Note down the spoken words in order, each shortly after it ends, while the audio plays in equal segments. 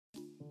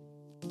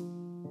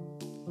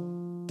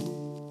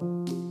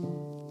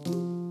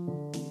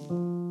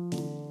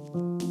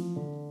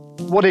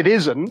What it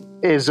isn't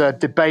is a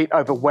debate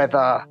over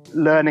whether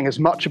learning as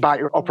much about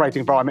your operating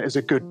environment is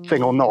a good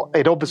thing or not.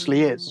 It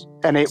obviously is.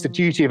 And it's the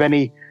duty of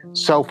any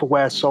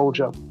self-aware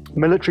soldier,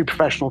 military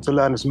professional, to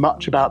learn as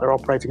much about their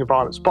operating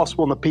environment as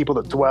possible and the people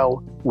that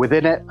dwell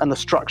within it and the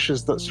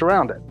structures that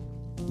surround it.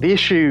 The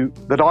issue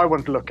that I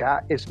want to look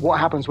at is what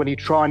happens when you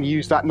try and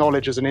use that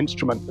knowledge as an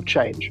instrument of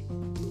change.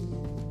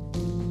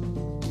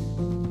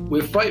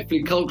 We're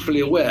frightfully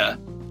culturally aware,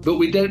 but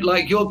we don't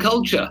like your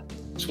culture.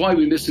 It's why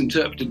we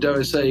misinterpreted, dare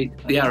I say,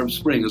 the Arab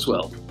Spring as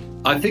well.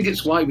 I think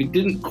it's why we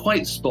didn't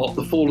quite spot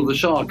the fall of the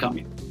Shah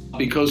coming,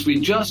 because we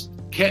just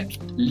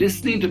kept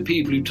listening to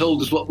people who told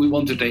us what we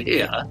wanted to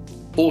hear,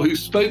 or who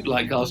spoke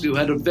like us, who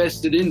had a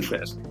vested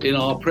interest in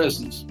our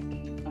presence.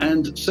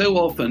 And so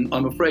often,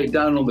 I'm afraid,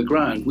 down on the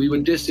ground, we were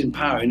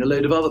disempowering a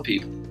load of other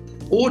people,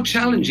 or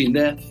challenging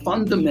their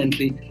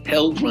fundamentally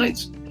held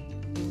rights.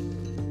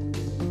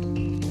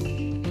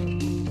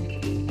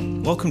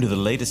 Welcome to the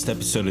latest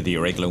episode of the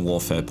Irregular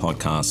Warfare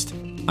Podcast.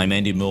 I'm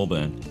Andy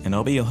Milburn, and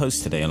I'll be your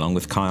host today along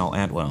with Kyle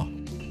Atwell.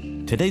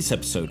 Today's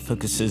episode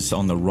focuses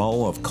on the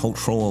role of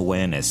cultural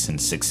awareness in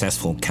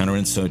successful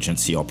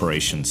counterinsurgency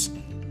operations.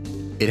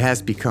 It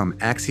has become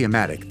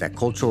axiomatic that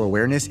cultural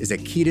awareness is a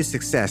key to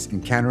success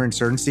in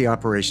counterinsurgency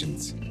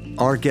operations.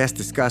 Our guests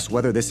discuss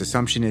whether this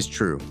assumption is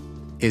true.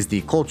 Is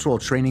the cultural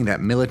training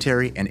that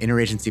military and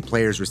interagency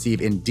players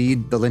receive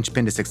indeed the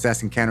linchpin to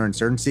success in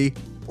counterinsurgency,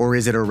 or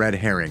is it a red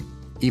herring,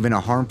 even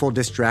a harmful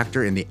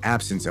distractor in the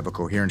absence of a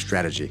coherent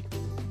strategy?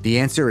 The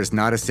answer is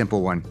not a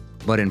simple one,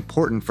 but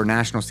important for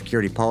national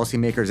security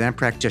policymakers and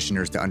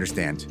practitioners to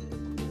understand.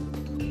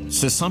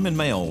 Sir Simon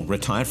Mayle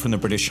retired from the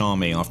British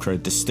Army after a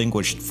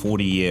distinguished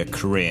 40-year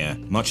career,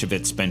 much of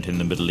it spent in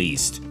the Middle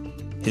East.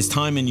 His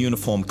time in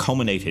uniform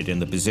culminated in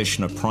the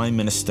position of Prime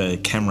Minister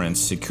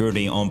Cameron's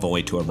security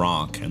envoy to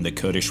Iraq and the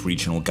Kurdish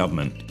regional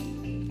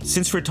government.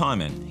 Since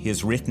retirement, he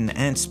has written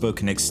and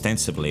spoken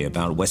extensively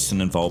about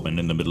Western involvement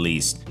in the Middle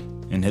East,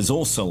 and has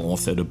also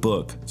authored a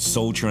book,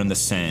 Soldier in the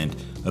Sand,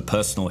 A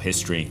Personal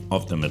History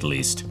of the Middle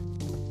East.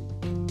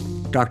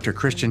 Dr.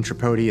 Christian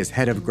Tripodi is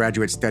head of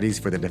graduate studies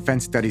for the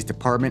Defense Studies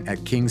Department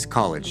at King's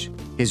College.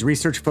 His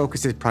research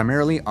focuses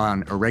primarily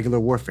on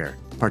irregular warfare,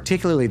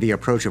 particularly the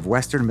approach of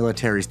Western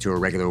militaries to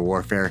irregular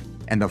warfare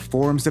and the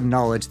forms of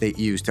knowledge they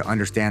use to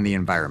understand the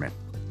environment.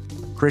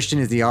 Christian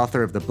is the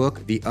author of the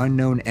book, The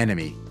Unknown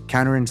Enemy,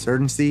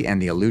 Counterinsurgency and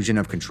the Illusion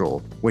of Control,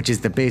 which is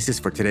the basis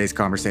for today's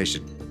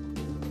conversation.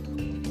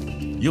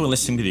 You are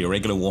listening to the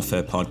Irregular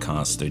Warfare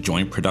Podcast, a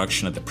joint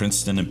production of the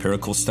Princeton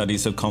Empirical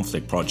Studies of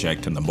Conflict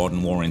Project and the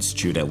Modern War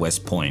Institute at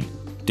West Point,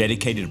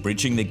 dedicated to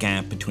bridging the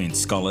gap between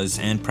scholars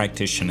and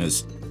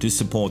practitioners to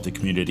support the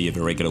community of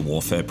irregular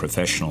warfare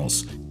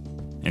professionals.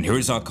 And here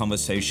is our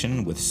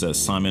conversation with Sir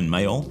Simon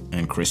Mayle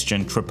and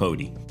Christian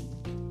Tripodi.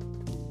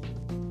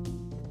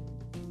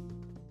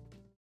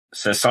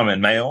 Sir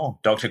Simon Mayle,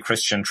 Dr.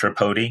 Christian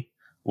Tripodi,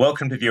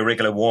 welcome to the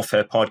Irregular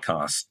Warfare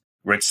Podcast.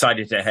 We're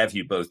excited to have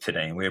you both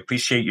today, and we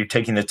appreciate you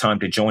taking the time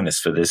to join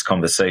us for this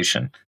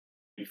conversation.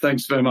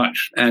 Thanks very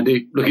much,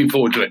 Andy. Looking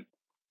forward to it.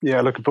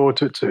 Yeah, looking forward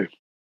to it too.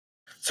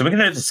 So we're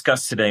going to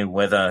discuss today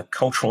whether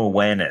cultural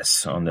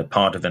awareness on the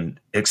part of an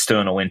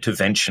external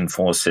intervention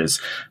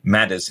forces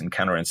matters in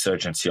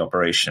counterinsurgency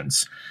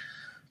operations.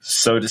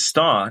 So to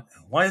start,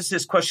 why is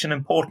this question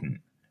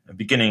important?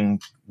 Beginning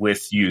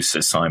with you,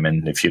 Sir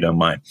Simon, if you don't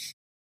mind.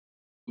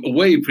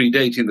 Way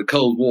predating the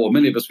Cold War,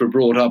 many of us were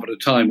brought up at a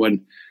time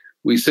when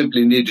we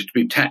simply needed to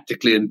be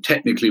tactically and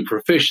technically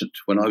proficient.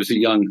 When I was a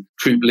young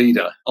troop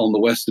leader on the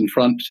Western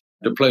Front,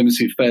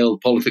 diplomacy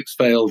failed, politics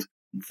failed.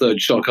 Third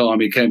Shock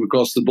Army came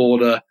across the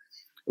border.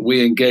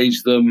 We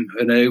engaged them,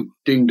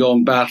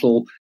 ding-dong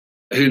battle.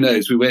 Who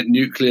knows? We went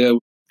nuclear,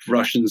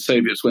 Russians,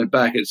 Soviets went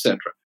back, etc.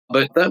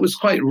 But that was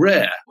quite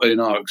rare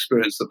in our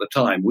experience at the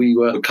time. We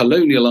were a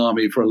colonial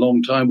army for a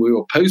long time. We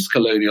were a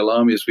post-colonial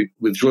army as we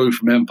withdrew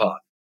from empire.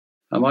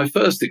 And my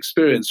first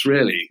experience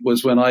really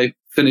was when I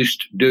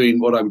finished doing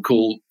what I would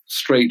call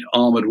straight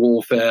armored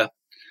warfare,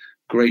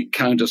 great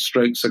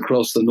counterstrokes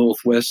across the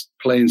northwest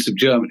plains of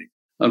Germany,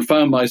 and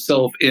found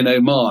myself in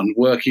Oman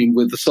working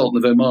with the Sultan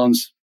of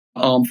Oman's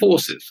armed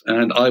forces.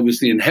 And I was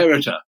the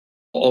inheritor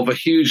of a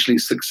hugely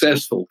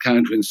successful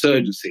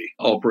counterinsurgency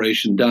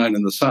operation down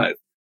in the south,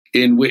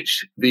 in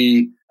which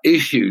the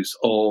issues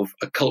of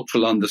a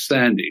cultural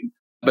understanding,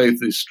 both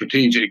the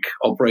strategic,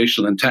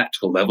 operational and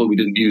tactical level, we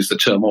didn't use the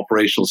term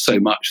operational so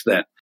much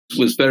then,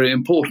 was very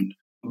important.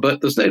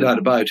 But there's no doubt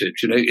about it.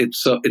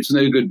 It's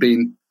no good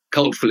being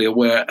culturally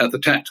aware at the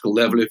tactical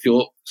level if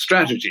your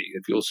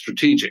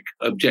strategic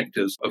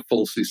objectives are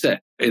falsely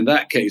set. In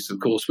that case, of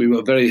course, we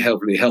were very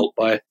heavily helped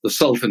by the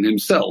Sultan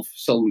himself,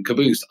 Sultan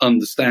Qaboos,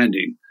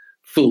 understanding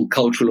full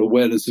cultural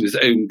awareness of his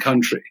own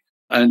country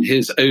and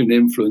his own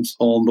influence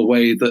on the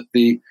way that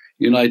the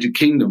United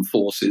Kingdom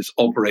forces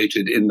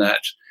operated in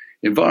that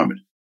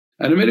environment.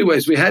 And in many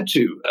ways, we had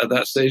to at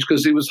that stage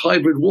because it was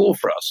hybrid war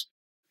for us.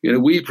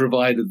 We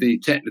provided the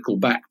technical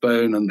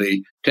backbone and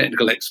the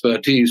technical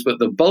expertise, but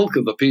the bulk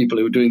of the people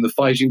who were doing the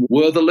fighting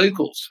were the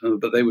locals.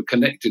 But they were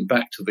connected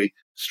back to the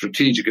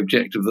strategic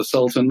objective of the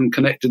Sultan and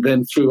connected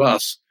then through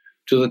us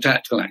to the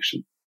tactical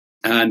action.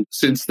 And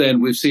since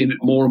then, we've seen it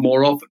more and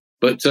more often.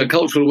 But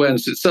cultural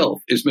awareness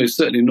itself is most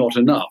certainly not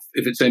enough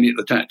if it's only at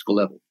the tactical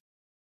level.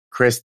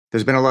 Chris,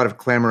 there's been a lot of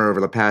clamor over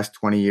the past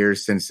 20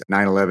 years since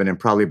 9/11 and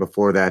probably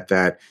before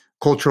that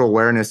cultural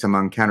awareness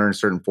among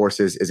counterinsurgent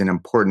forces is an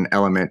important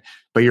element.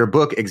 But your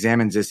book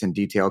examines this in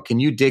detail.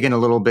 Can you dig in a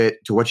little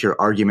bit to what your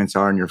arguments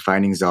are and your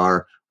findings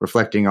are,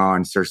 reflecting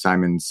on Sir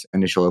Simon's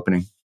initial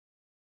opening?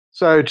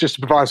 So just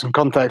to provide some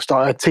context,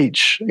 I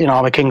teach,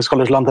 I'm a King's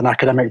College London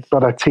academic,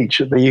 but I teach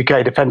at the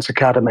UK Defence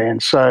Academy.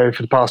 And so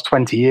for the past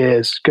 20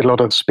 years, get a lot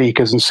of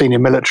speakers and senior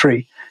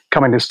military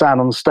coming to stand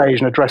on the stage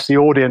and address the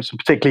audience, and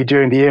particularly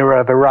during the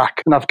era of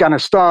Iraq and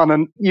Afghanistan.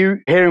 And you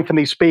hearing from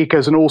these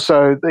speakers and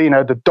also,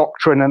 the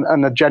doctrine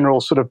and the general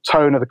sort of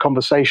tone of the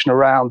conversation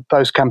around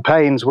those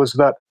campaigns was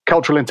that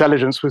cultural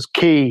intelligence was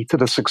key to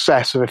the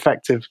success of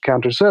effective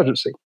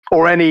counterinsurgency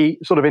or any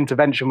sort of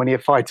intervention when you're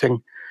fighting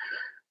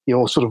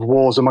your sort of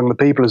wars among the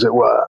people, as it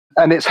were.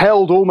 And it's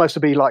held almost to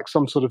be like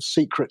some sort of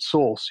secret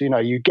source.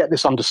 You get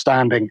this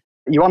understanding.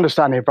 You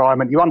understand the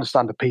environment, you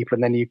understand the people,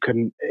 and then you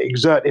can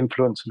exert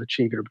influence and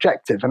achieve your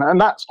objective. And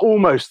that's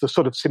almost the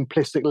sort of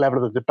simplistic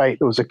level of the debate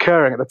that was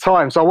occurring at the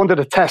time. So I wanted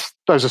to test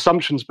those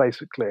assumptions,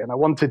 basically. And I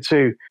wanted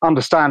to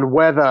understand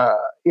whether,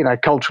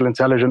 cultural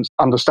intelligence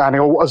understanding,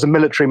 or as the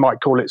military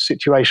might call it,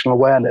 situational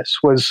awareness,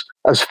 was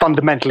as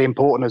fundamentally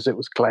important as it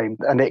was claimed,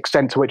 and the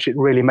extent to which it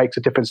really makes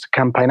a difference to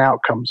campaign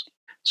outcomes.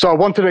 So I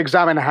wanted to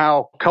examine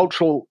how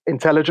cultural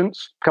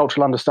intelligence,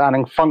 cultural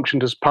understanding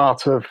functioned as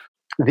part of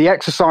the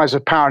exercise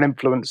of power and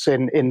influence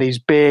in these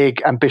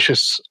big,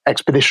 ambitious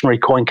expeditionary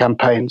coin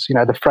campaigns,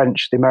 the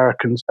French, the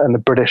Americans, and the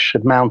British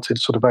had mounted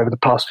sort of over the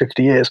past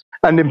 50 years.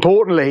 And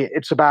importantly,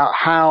 it's about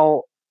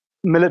how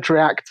military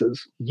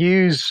actors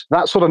use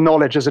that sort of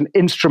knowledge as an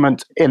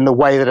instrument in the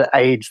way that it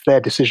aids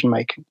their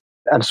decision-making.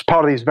 And as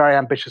part of these very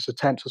ambitious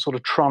attempts to sort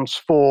of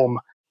transform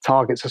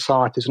target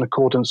societies in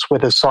accordance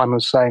with, as Simon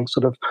was saying,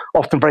 sort of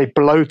often very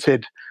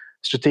bloated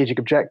strategic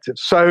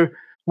objectives. So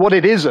what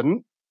it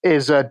isn't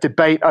is a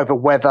debate over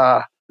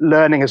whether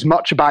learning as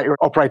much about your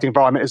operating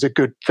environment is a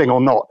good thing or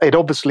not. It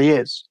obviously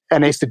is.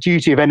 And it's the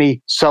duty of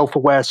any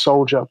self-aware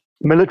soldier,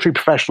 military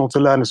professional, to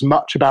learn as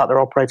much about their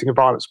operating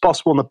environment as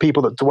possible and the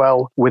people that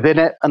dwell within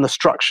it and the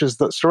structures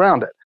that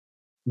surround it.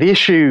 The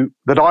issue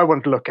that I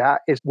want to look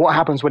at is what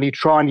happens when you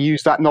try and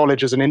use that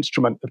knowledge as an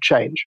instrument of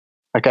change.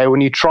 Okay,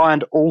 when you try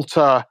and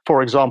alter,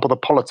 for example, the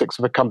politics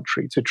of a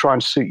country to try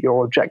and suit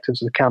your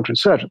objectives as a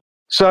counterinsurgent.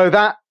 So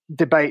that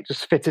debate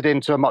just fitted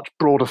into a much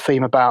broader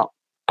theme about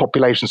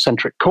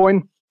population-centric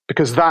coin,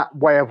 because that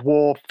way of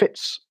war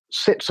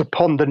sits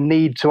upon the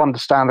need to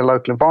understand the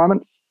local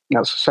environment.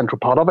 That's a central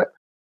part of it,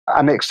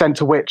 and the extent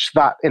to which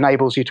that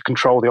enables you to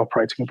control the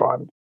operating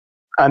environment.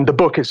 And the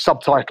book is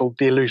subtitled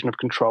The Illusion of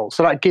Control.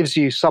 So that gives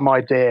you some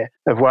idea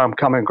of where I'm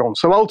coming from.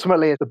 So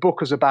ultimately, the book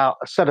is about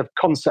a set of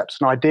concepts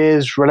and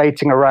ideas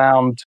relating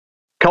around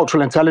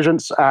cultural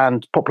intelligence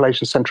and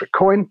population-centric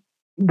coin,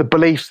 the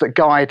beliefs that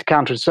guide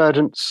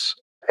counterinsurgents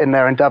in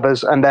their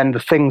endeavors, and then the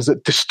things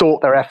that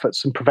distort their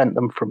efforts and prevent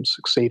them from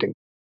succeeding.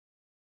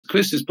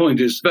 Chris's point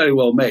is very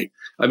well made.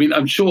 I mean,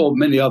 I'm sure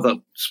many other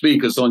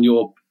speakers on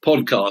your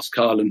podcast,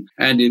 Carl and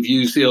Andy, have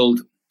used the old,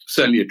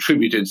 certainly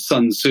attributed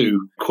Sun Tzu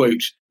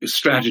quote,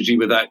 strategy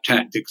without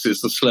tactics is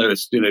the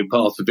slowest,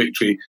 path to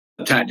victory.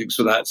 Tactics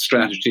without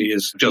strategy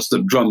is just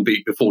a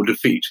drumbeat before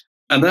defeat.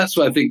 And that's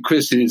why I think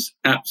Chris is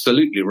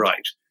absolutely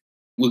right.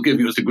 We'll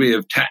give you a degree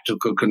of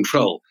tactical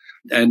control.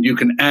 And you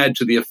can add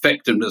to the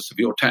effectiveness of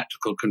your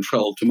tactical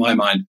control, to my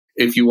mind,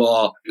 if you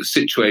are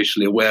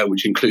situationally aware,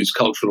 which includes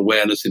cultural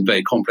awareness in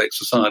very complex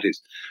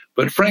societies.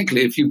 But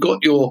frankly, if you've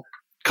got your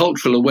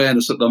cultural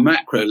awareness at the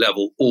macro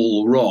level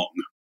all wrong,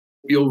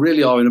 you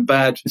really are in a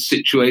bad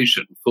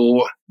situation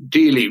for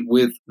dealing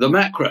with the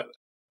macro.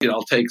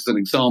 I'll take as an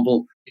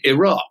example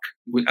Iraq,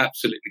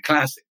 absolutely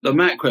classic. The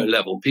macro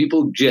level,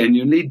 people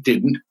genuinely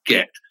didn't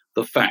get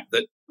the fact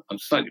that, I'm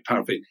slightly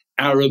paraphrasing,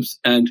 Arabs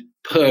and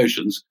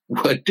Persians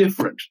were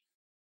different.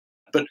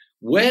 But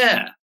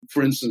where,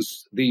 for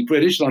instance, the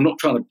British, and I'm not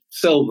trying to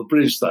sell the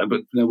British side,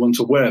 but no one's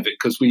aware of it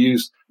because we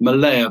use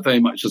Malaya very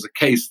much as a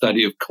case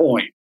study of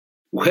coin,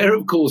 where,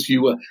 of course,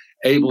 you were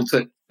able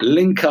to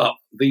link up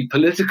the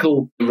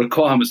political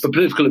requirements, the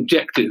political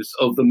objectives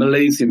of the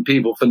Malaysian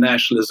people for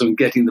nationalism and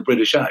getting the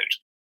British out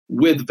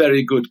with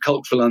very good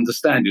cultural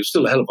understanding. It's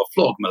still a hell of a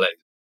flog, Malaysia.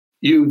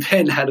 You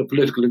then had a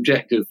political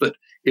objective that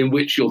in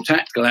which your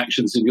tactical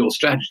actions and your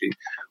strategy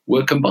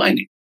were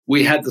combining.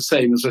 We had the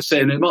same, as I say,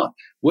 in Oman.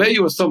 Where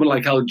you were someone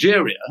like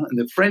Algeria, and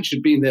the French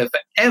had been there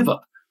forever,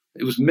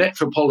 it was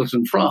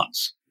metropolitan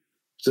France.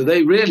 So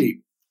they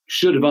really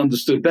should have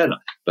understood better.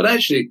 But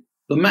actually,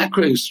 the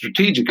macro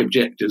strategic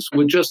objectives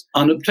were just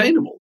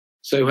unobtainable.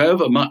 So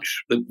however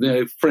much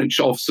the French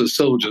officers,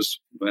 soldiers,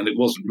 and it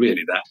wasn't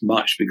really that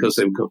much because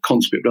they were a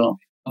conscript army,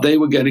 they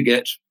were going to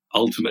get,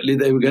 ultimately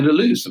they were going to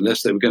lose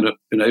unless they were going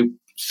to,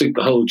 sink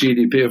the whole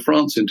GDP of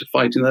France into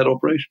fighting that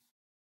operation.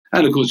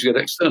 And of course, you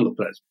get external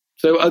players.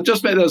 So I'll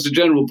just make that as a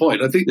general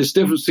point. I think there's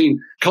difference between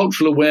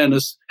cultural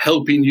awareness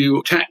helping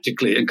you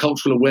tactically and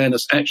cultural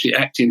awareness actually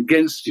acting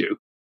against you.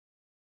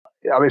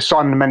 I mean,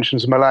 Simon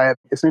mentions Malaya.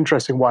 It's an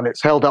interesting one.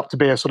 It's held up to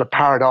be a sort of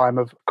paradigm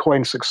of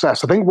coin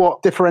success. I think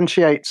what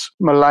differentiates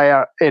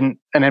Malaya in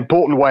an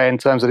important way in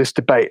terms of this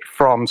debate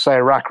from, say,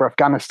 Iraq or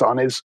Afghanistan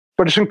is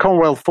British and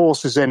Commonwealth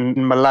forces in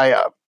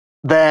Malaya.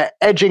 They're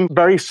edging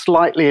very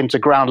slightly into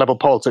ground-level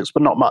politics,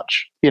 but not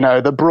much.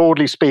 That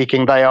broadly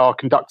speaking, they are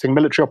conducting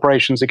military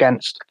operations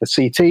against the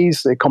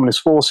CTs, the communist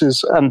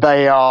forces, and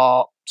they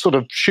are sort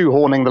of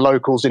shoehorning the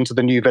locals into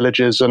the new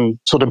villages and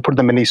sort of putting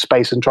them in these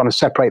spaces and trying to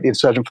separate the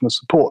insurgent from the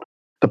support.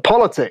 The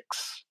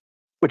politics,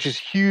 which is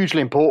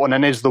hugely important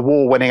and is the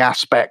war-winning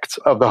aspect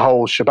of the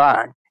whole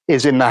shebang,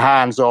 is in the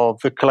hands of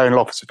the Colonial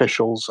Office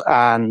officials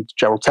and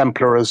Gerald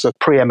Templer as a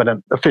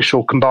preeminent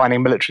official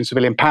combining military and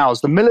civilian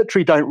powers. The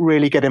military don't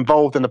really get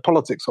involved in the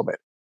politics of it.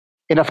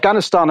 In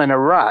Afghanistan and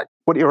Iraq,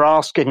 what you're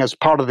asking as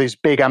part of these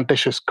big,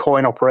 ambitious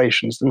coin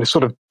operations and this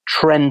sort of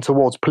trend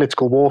towards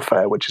political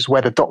warfare, which is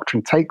where the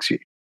doctrine takes you,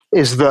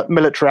 is that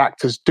military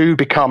actors do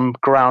become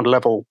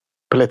ground-level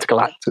political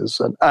actors.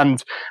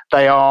 And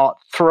they are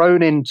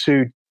thrown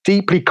into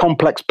deeply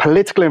complex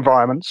political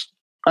environments,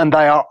 and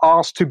they are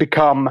asked to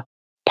become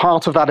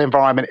part of that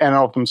environment in and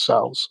of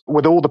themselves,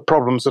 with all the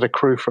problems that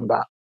accrue from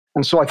that.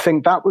 And so I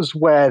think that was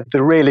where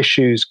the real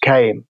issues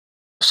came.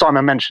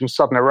 Simon mentioned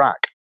southern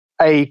Iraq,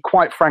 a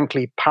quite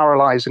frankly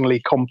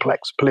paralyzingly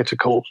complex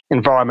political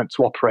environment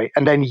to operate.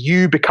 And then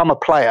you become a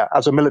player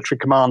as a military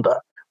commander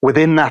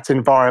within that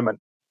environment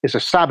is a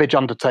savage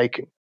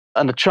undertaking.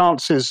 And the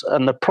chances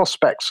and the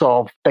prospects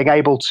of being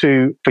able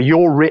to, for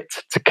your writ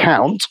to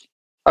count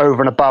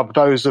over and above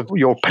those of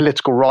your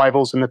political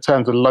rivals in the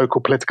terms of local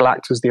political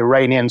actors, the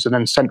Iranians, and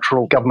then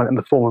central government in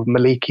the form of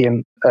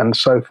Maliki and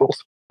so forth.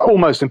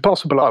 Almost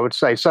impossible, I would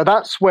say. So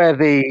that's where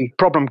the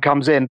problem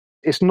comes in.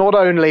 It's not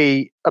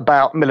only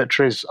about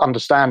militaries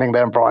understanding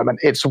their environment,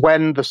 it's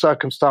when the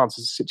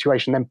circumstances, the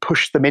situation then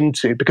push them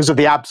into, because of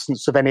the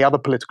absence of any other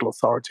political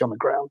authority on the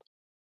ground,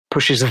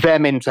 pushes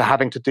them into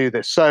having to do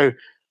this. So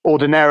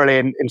ordinarily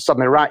in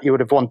southern Iraq, you would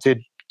have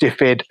wanted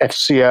DFID,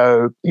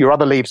 FCO, your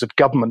other leaves of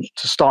government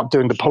to start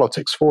doing the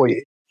politics for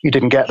you. You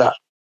didn't get that.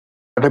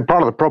 I think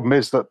part of the problem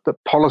is that the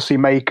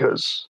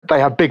policymakers, they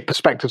have big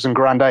perspectives and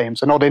grand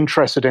aims. They're not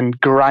interested in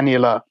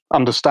granular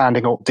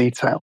understanding or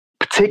detail,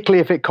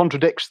 particularly if it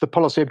contradicts the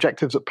policy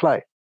objectives at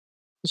play.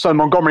 So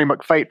Montgomery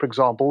McFate, for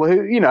example,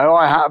 who,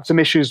 I have some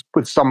issues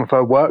with some of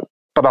her work,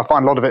 but I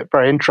find a lot of it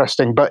very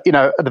interesting. But,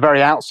 at the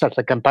very outset of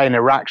the campaign in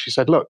Iraq, she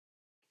said, look,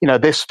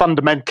 this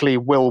fundamentally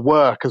will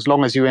work as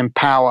long as you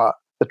empower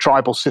the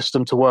tribal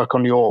system to work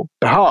on your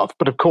behalf.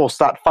 But of course,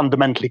 that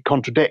fundamentally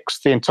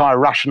contradicts the entire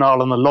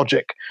rationale and the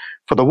logic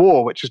for the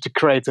war, which is to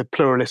create a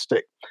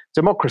pluralistic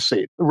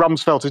democracy.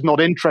 Rumsfeld is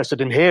not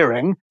interested in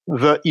hearing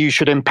that you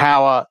should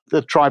empower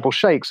the tribal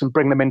sheikhs and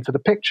bring them into the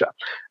picture.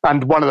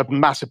 And one of the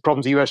massive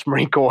problems the US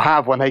Marine Corps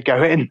have when they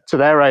go into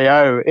their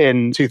AO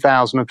in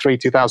 2003,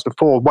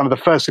 2004, one of the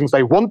first things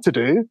they want to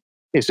do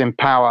is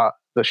empower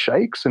the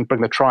sheikhs and bring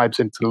the tribes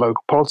into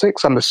local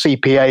politics, and the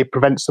CPA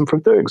prevents them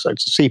from doing so.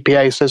 So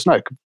CPA says, no,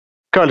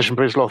 Coalition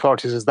Provisional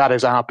Authority says that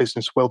is our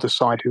business, we'll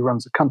decide who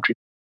runs the country.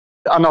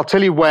 And I'll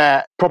tell you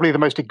where probably the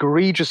most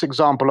egregious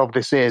example of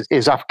this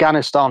is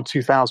Afghanistan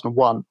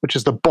 2001, which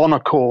is the Bonn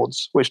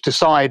Accords, which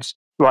decides,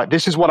 right,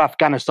 this is what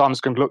Afghanistan is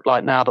going to look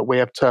like now that we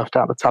have turfed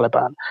out the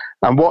Taliban.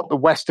 And what the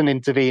Western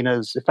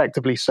interveners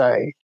effectively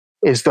say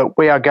is that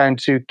we are going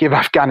to give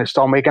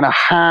Afghanistan, we're going to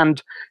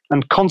hand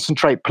and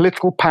concentrate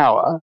political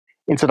power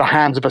into the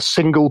hands of a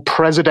single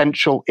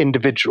presidential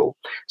individual,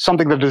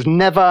 something that has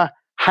never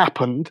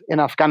happened in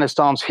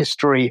Afghanistan's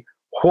history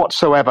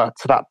whatsoever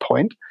to that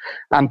point.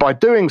 And by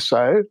doing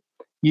so,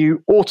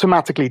 you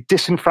automatically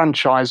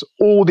disenfranchise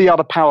all the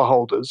other power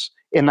holders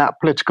in that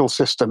political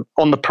system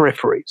on the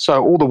periphery.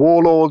 So all the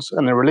warlords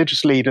and the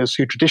religious leaders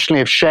who traditionally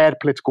have shared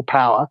political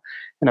power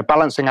in a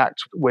balancing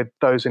act with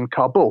those in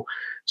Kabul.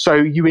 So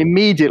you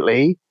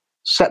immediately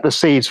set the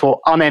seeds for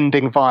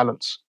unending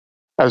violence,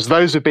 as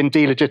those who've been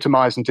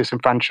delegitimized and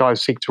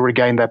disenfranchised seek to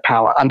regain their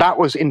power. And that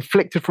was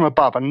inflicted from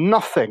above. And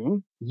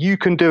nothing you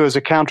can do as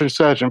a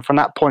counterinsurgent from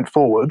that point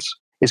forwards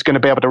is going to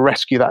be able to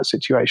rescue that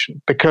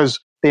situation, because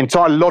the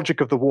entire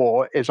logic of the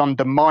war is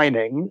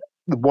undermining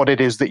what it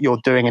is that you're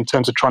doing in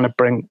terms of trying to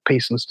bring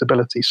peace and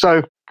stability.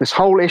 So this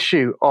whole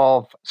issue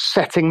of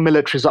setting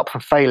militaries up for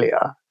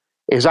failure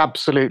is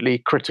absolutely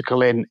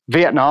critical in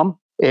Vietnam,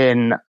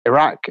 in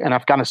Iraq and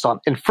Afghanistan.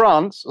 In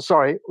France,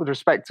 with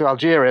respect to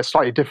Algeria,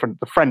 slightly different.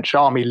 The French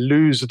army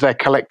lose their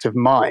collective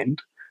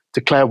mind,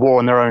 declare war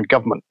on their own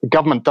government. The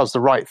government does the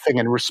right thing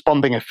in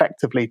responding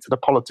effectively to the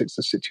politics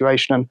of the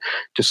situation and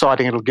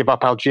deciding it'll give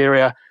up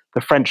Algeria.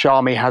 The French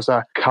army has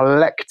a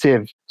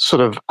collective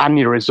sort of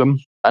aneurysm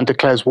and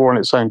declares war on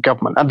its own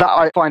government. And that,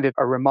 I find it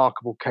a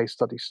remarkable case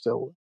study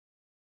still.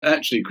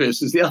 Actually,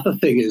 Chris, is the other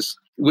thing is,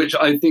 which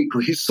I think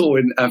we saw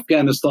in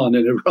Afghanistan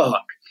and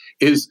Iraq,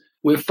 is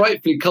we're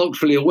frightfully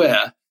culturally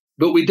aware,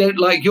 but we don't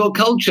like your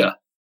culture.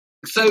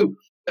 So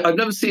I've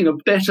never seen a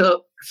better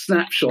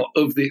snapshot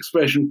of the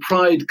expression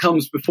pride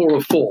comes before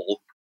a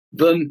fall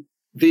than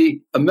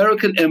the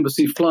American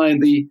embassy flying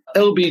the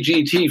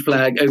LBGT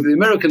flag over the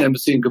American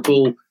embassy in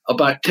Kabul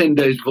about 10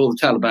 days before the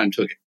Taliban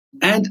took it.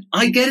 And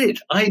I get it.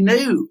 I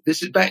know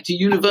this is back to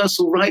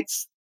universal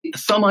rights.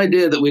 Some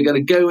idea that we're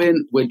going to go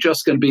in, we're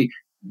just going to be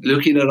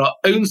looking at our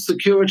own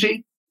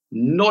security,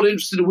 not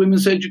interested in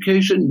women's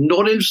education,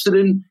 not interested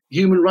in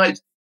human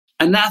rights.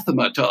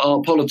 Anathema to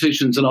our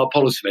politicians and our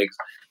policymakers.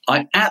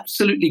 I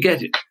absolutely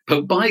get it.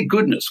 But by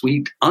goodness,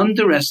 we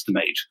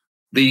underestimate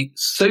the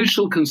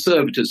social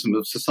conservatism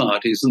of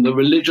societies and the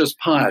religious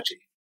piety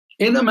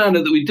in a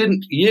manner that we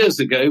didn't years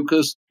ago,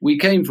 because we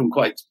came from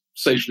quite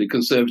socially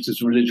conservative,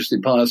 religiously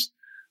pious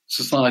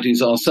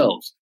societies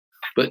ourselves.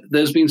 But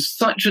there's been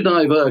such a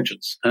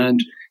divergence,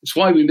 and it's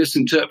why we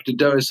misinterpreted,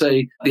 dare I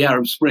say, the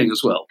Arab Spring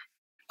as well.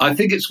 I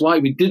think it's why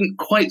we didn't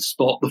quite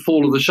spot the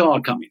fall of the Shah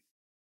coming,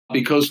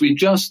 because we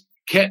just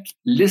kept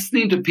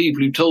listening to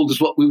people who told us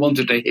what we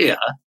wanted to hear,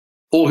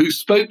 or who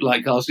spoke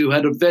like us, who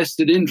had a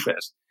vested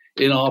interest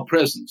in our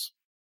presence.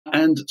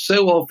 And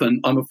so often,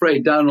 I'm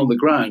afraid, down on the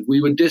ground,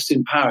 we were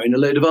disempowering a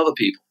load of other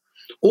people,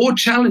 or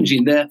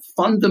challenging their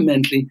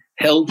fundamentally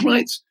held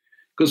rights,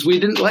 because we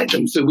didn't like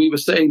them. So we were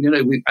saying,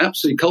 we're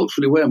absolutely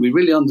culturally aware and we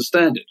really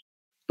understand it.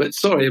 But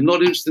sorry, I'm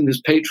not interested in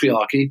this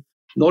patriarchy,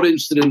 not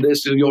interested in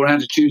this, your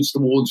attitudes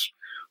towards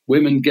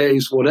women,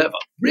 gays, whatever.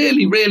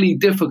 Really, really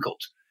difficult.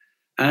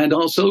 And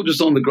our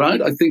soldiers on the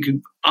ground, I think,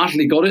 who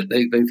utterly got it.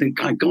 They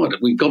think, my God,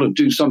 we've got to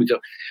do something to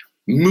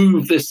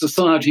move this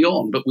society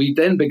on. But we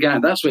then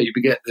began, that's where you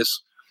get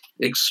this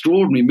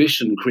extraordinary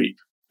mission creep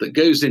that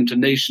goes into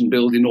nation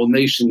building or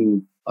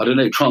nation,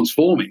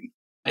 transforming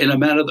in a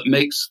manner that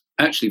makes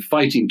actually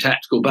fighting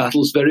tactical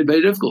battles very,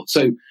 very difficult.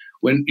 So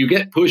when you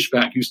get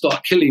pushback, you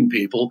start killing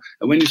people.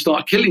 And when you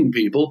start killing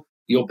people,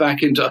 you're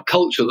back into a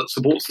culture that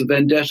supports the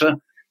vendetta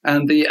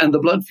and the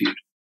blood feud.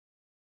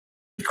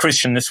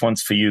 Christian, this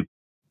one's for you.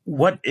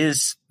 What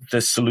is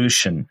the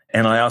solution?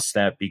 And I ask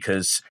that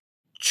because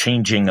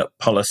changing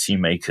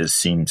policymakers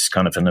seems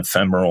kind of an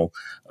ephemeral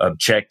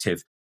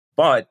objective.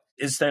 But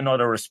is there not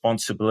a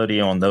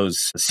responsibility on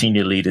those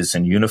senior leaders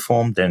in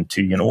uniform then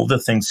to, all the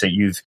things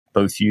that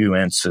both you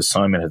and Sir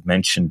Simon have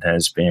mentioned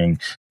as being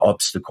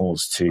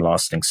obstacles to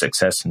lasting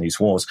success in these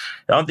wars?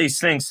 Are these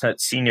things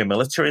that senior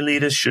military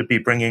leaders should be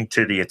bringing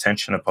to the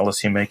attention of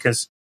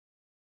policymakers?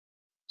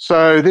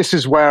 So this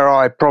is where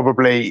I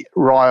probably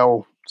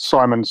rile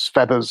Simon's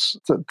feathers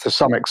to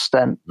some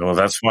extent. Well,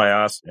 that's why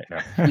I asked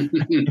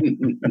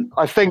it.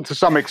 I think to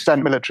some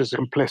extent militaries are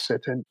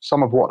complicit in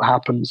some of what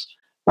happens.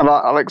 And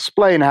I'll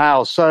explain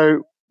how.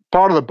 So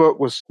part of the book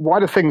was, why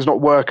do things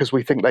not work as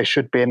we think they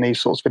should be in these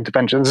sorts of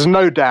interventions? There's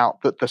no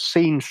doubt that the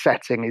scene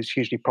setting is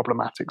hugely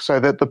problematic. So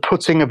that the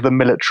putting of the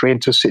military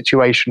into a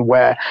situation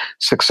where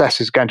success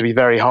is going to be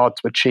very hard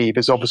to achieve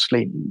is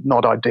obviously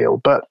not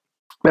ideal. But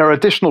there are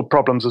additional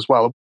problems as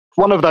well.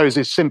 One of those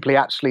is simply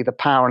actually the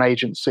power and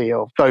agency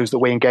of those that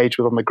we engage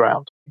with on the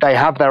ground. They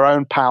have their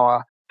own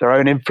power, their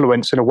own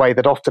influence in a way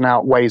that often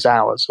outweighs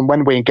ours. And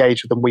when we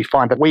engage with them, we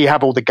find that we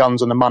have all the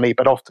guns and the money,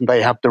 but often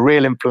they have the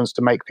real influence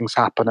to make things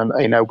happen. And,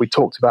 we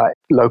talked about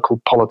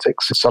local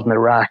politics in southern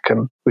Iraq,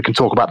 and we can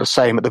talk about the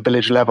same at the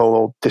village level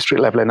or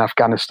district level in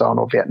Afghanistan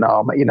or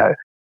Vietnam,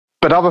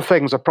 But other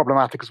things are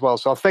problematic as well.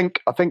 So I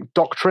think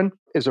doctrine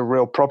is a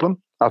real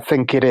problem. I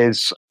think it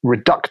is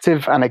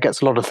reductive and it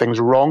gets a lot of things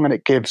wrong, and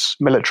it gives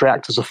military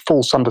actors a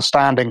false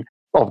understanding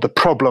of the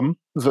problem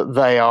that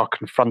they are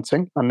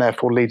confronting and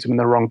therefore leads them in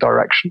the wrong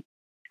direction.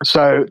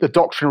 So the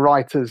doctrine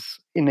writers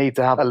need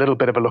to have a little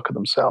bit of a look at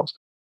themselves.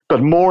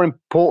 But more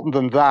important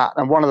than that,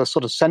 and one of the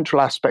sort of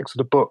central aspects of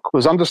the book,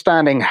 was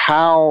understanding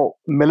how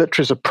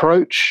militaries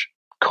approach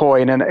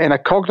COIN in a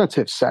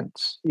cognitive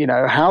sense.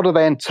 How do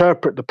they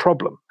interpret the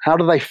problem? How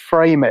do they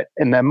frame it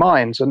in their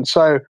minds? And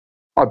so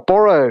I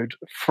borrowed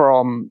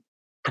from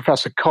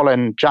Professor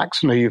Colin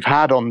Jackson, who you've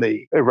had on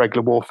the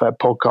Irregular Warfare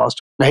podcast.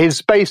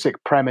 His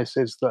basic premise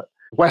is that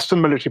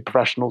Western military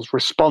professionals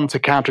respond to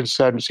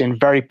counterinsurgency in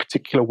very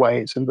particular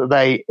ways, and that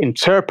they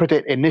interpret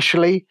it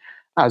initially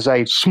as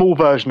a small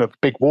version of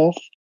big war.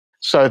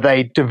 So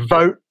they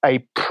devote a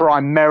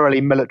primarily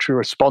military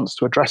response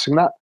to addressing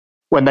that.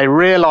 When they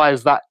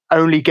realize that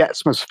only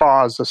gets them as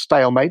far as a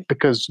stalemate,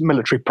 because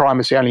military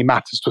primacy only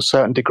matters to a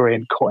certain degree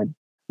in COIN,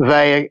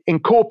 they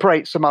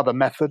incorporate some other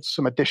methods,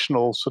 some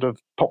additional sort of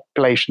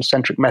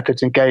population-centric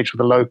methods, engage with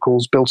the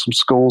locals, build some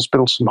schools,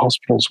 build some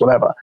hospitals,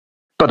 whatever.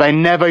 But they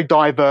never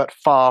divert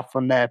far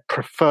from their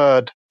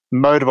preferred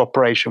mode of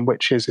operation,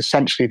 which is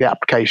essentially the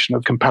application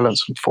of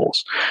compellence and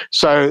force.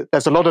 So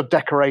there's a lot of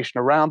decoration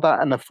around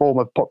that in the form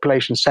of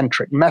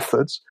population-centric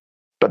methods,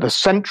 but the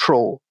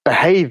central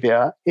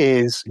behavior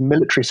is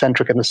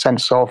military-centric in the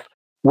sense of,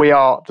 we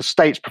are the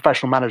state's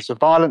professional managers of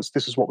violence,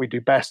 this is what we do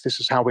best, this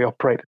is how we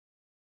operate.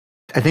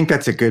 I think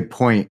that's a good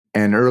point.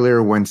 And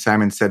earlier when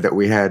Simon said that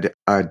we had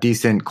a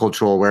decent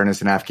cultural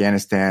awareness in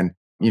Afghanistan,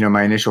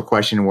 my initial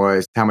question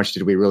was, how much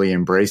did we really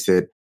embrace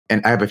it?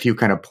 And I have a few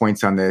kind of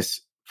points on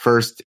this.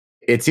 First,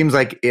 It seems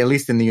like, at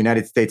least in the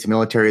United States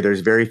military, there's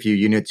very few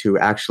units who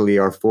actually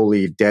are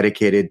fully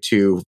dedicated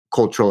to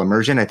cultural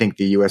immersion. I think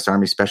the U.S.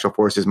 Army Special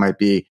Forces might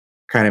be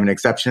kind of an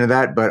exception to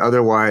that. But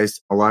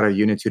otherwise, a lot of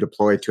units who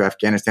deploy to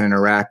Afghanistan and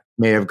Iraq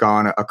may have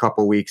gone a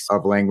couple weeks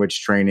of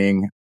language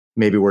training.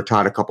 Maybe were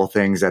taught a couple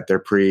things at their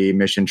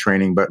pre-mission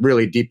training, but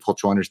really deep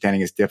cultural understanding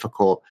is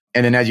difficult.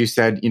 And then, as you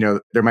said,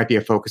 there might be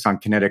a focus on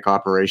kinetic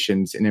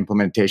operations and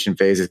implementation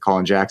phases.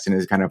 Colin Jackson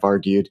has kind of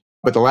argued.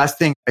 But the last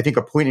thing, I think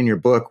a point in your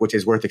book, which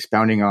is worth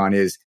expounding on,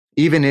 is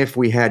even if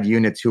we had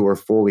units who were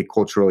fully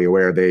culturally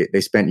aware,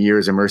 they spent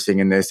years immersing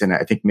in this. And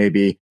I think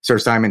maybe Sir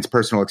Simon's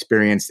personal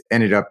experience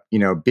ended up,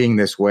 being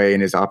this way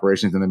in his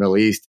operations in the Middle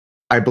East.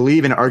 I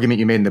believe an argument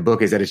you made in the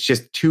book is that it's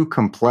just too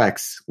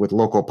complex with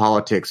local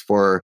politics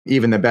for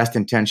even the best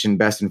intentioned,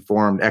 best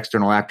informed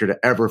external actor to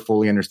ever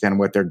fully understand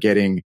what they're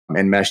getting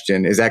enmeshed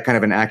in. Is that kind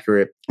of an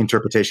accurate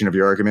interpretation of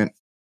your argument?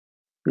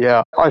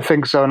 Yeah, I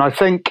think so. And I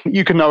think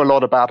you can know a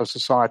lot about a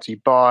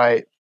society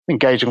by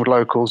engaging with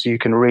locals. You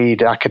can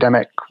read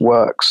academic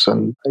works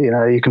and,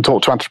 you can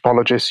talk to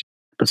anthropologists,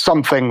 but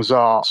some things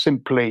are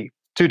simply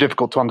too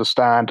difficult to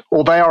understand,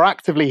 or they are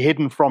actively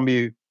hidden from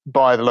you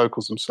by the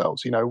locals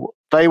themselves.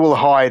 They will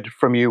hide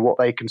from you what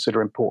they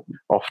consider important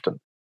often.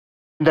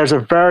 There's a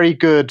very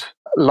good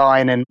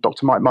line in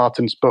Dr. Mike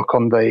Martin's book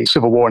on the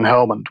Civil War in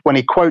Helmand when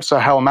he quotes a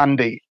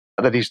Helmandi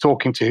that he's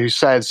talking to, who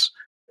says,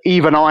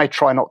 "Even I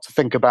try not to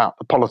think about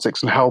the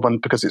politics in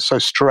Helmand because it's so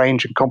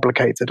strange and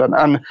complicated."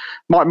 And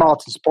Mike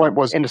Martin's point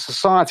was, in a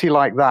society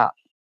like that,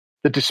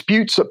 the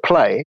disputes at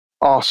play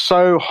are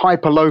so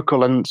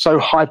hyper-local and so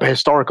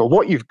hyper-historical.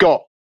 What you've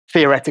got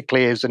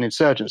theoretically is an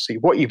insurgency.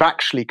 What you've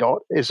actually got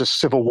is a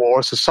civil war,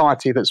 a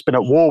society that's been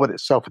at war with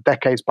itself for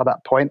decades by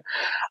that point.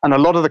 And a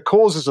lot of the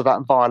causes of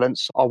that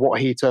violence are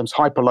what he terms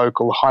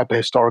hyper-local,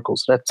 hyper-historical.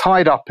 So they're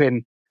tied up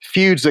in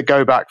feuds that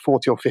go back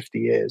 40 or 50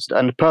 years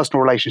and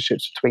personal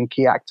relationships between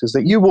key actors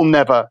that you will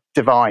never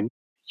divine.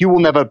 You will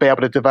never be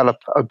able to develop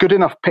a good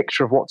enough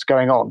picture of what's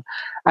going on.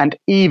 And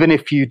even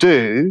if you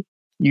do,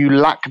 you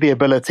lack the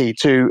ability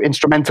to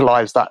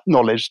instrumentalize that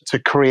knowledge to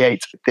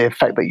create the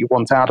effect that you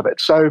want out of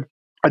it. So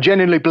I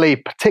genuinely believe,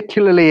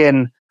 particularly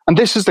and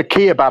this is the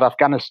key about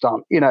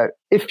Afghanistan,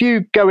 if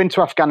you go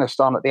into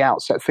Afghanistan at the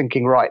outset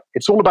thinking, right,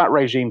 it's all about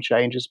regime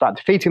change, it's about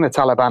defeating the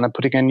Taliban and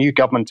putting a new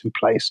government in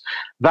place,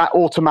 that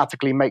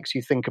automatically makes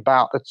you think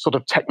about the sort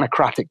of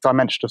technocratic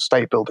dimension of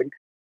state building.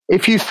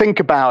 If you think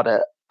about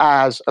it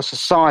as a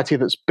society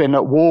that's been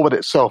at war with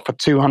itself for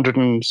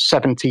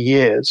 270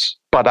 years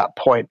by that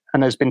point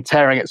and has been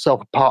tearing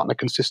itself apart on a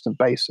consistent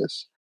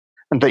basis,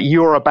 and that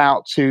you're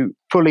about to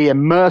fully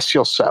immerse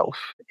yourself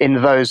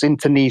in those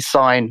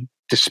internecine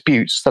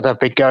disputes that have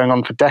been going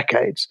on for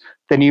decades,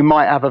 then you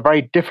might have a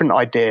very different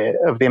idea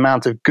of the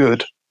amount of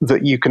good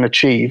that you can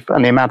achieve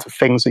and the amount of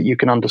things that you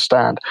can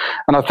understand.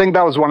 And I think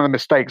that was one of the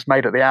mistakes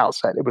made at the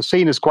outset. It was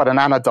seen as quite an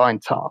anodyne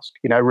task.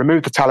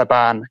 Remove the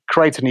Taliban,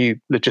 create a new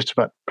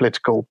legitimate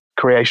political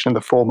creation in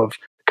the form of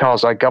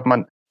Karzai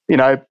government,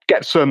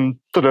 get some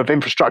sort of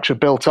infrastructure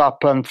built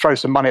up and throw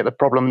some money at the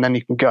problem and then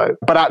you can go.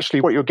 But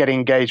actually what you're getting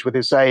engaged with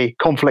is a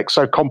conflict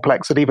so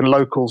complex that even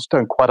locals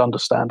don't quite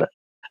understand it.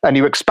 And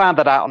you expand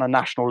that out on a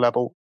national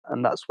level,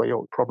 and that's where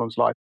your problems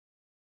lie.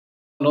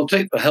 And I'll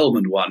take the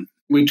Helmand one.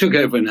 We took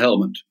over in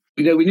Helmand.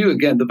 We knew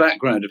again the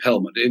background of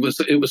Helmand. It was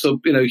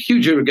a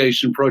huge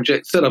irrigation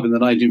project set up in the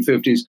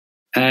 1950s,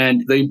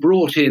 and they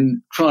brought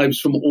in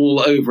tribes from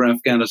all over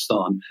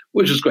Afghanistan,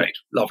 which was great,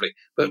 lovely.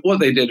 But what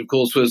they did, of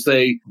course, was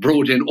they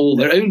brought in all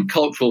their own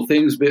cultural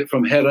things, be it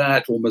from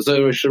Herat or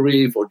Mazar-e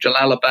Sharif or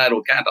Jalalabad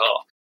or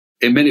Kandahar.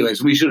 In many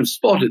ways, we should have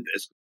spotted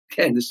this.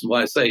 Again, this is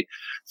why I say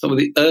some of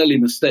the early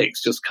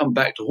mistakes just come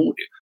back to haunt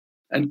you.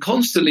 And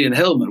constantly in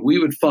Helmand, we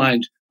would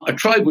find a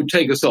tribe would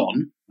take us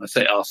on. I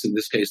say us, in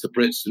this case, the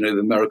Brits, the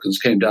Americans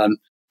came down,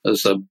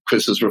 as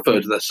Chris has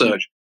referred to their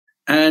surge.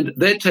 And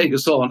they'd take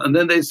us on, and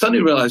then they'd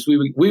suddenly realize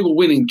we were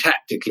winning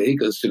tactically,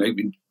 because,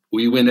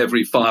 we win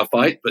every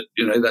firefight, but,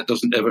 that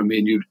doesn't ever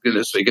mean you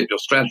necessarily get your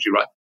strategy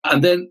right.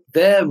 And then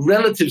their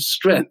relative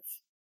strength,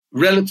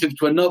 relative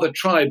to another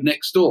tribe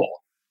next door,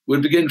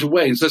 would begin to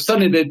wane. So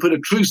suddenly they'd put a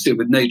truce in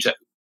with NATO,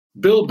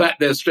 build back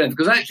their strength,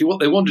 because actually what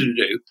they wanted to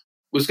do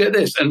was get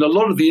this. And a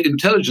lot of the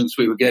intelligence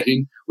we were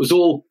getting was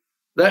all,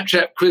 that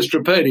chap, Chris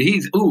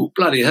Tripodi,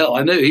 bloody hell,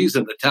 I know he's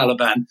in the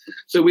Taliban.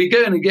 So we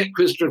go in and get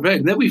Chris Tripodi,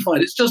 and then we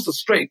find it's just a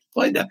straight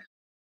fight there.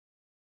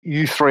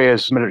 You three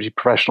as military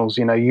professionals,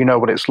 you know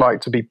what it's like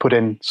to be put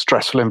in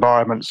stressful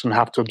environments and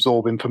have to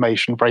absorb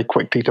information very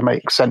quickly to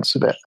make sense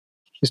of it.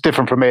 It's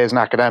different from me as an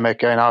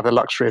academic. I have the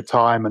luxury of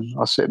time and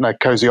I sit in a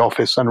cozy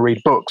office and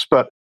read books.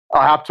 But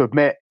I have to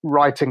admit,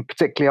 writing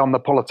particularly on the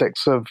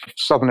politics of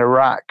southern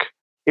Iraq,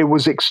 it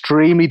was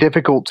extremely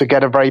difficult to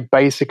get a very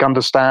basic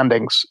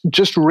understanding.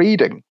 Just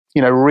reading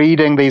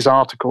these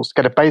articles to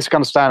get a basic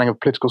understanding of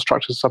political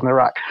structures of southern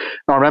Iraq.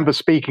 And I remember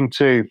speaking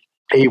to,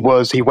 he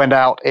went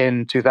out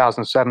in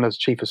 2007 as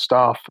chief of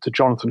staff to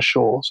Jonathan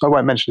Shaw. So I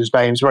won't mention his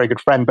name, he's a very good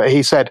friend, but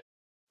he said,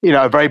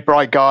 a very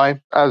bright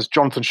guy, as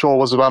Jonathan Shaw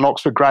was, an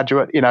Oxford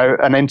graduate,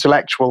 an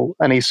intellectual.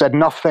 And he said,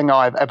 nothing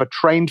I've ever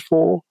trained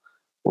for,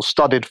 or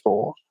studied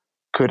for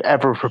could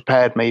ever have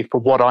prepared me for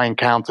what I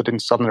encountered in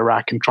southern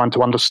Iraq and trying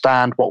to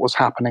understand what was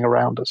happening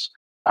around us.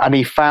 And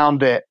he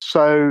found it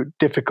so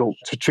difficult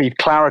to achieve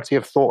clarity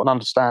of thought and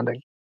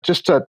understanding.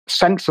 Just a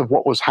sense of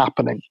what was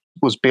happening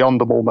was beyond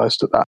them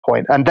almost at that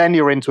point. And then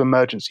you're into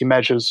emergency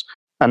measures.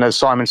 And as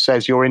Simon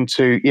says, you're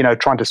into,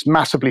 trying to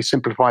massively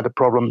simplify the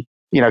problem,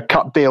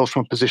 cut deals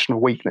from a position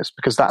of weakness,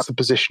 because that's the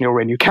position you're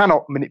in. You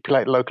cannot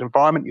manipulate the local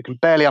environment. You can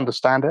barely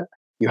understand it.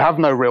 You have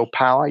no real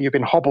power. You've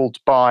been hobbled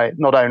by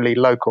not only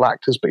local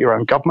actors, but your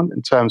own government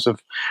in terms of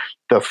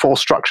the force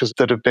structures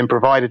that have been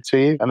provided to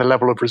you and the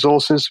level of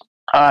resources.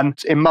 And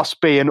it must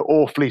be an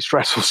awfully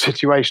stressful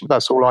situation.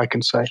 That's all I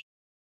can say.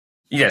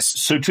 Yes.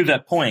 So to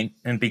that point,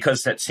 and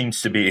because that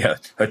seems to be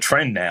a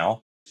trend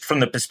now, from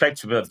the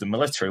perspective of the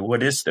military,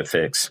 what is the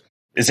fix?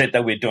 Is it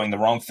that we're doing the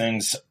wrong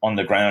things on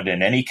the ground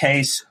in any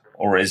case?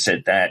 Or is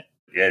it that,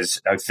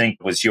 as I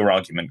think was your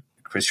argument,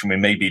 Christian, we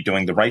may be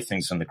doing the right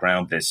things on the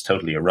ground, but it's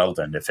totally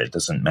irrelevant if it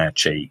doesn't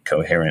match a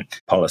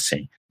coherent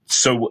policy.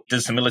 So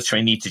does the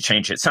military need to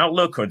change its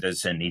outlook, or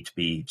does there need to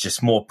be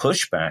just more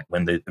pushback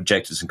when the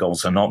objectives and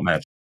goals are not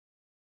met?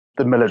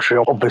 The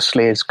military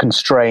obviously is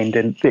constrained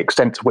in the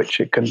extent to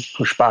which it can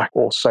push back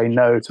or say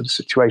no to the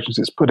situations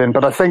it's put in.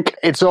 But I think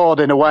it's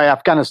odd in a way.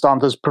 Afghanistan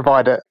does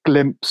provide a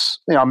glimpse.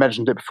 I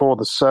mentioned it before,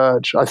 the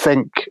surge. I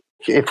think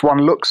if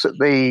one looks at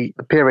the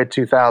period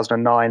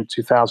 2009,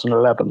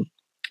 2011,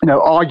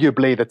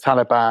 arguably the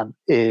Taliban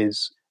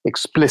is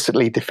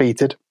explicitly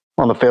defeated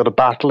on the field of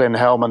battle in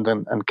Helmand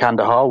and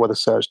Kandahar, where the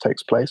surge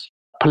takes place.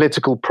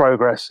 Political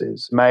progress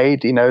is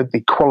made.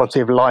 The quality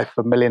of life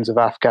of millions of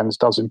Afghans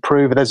does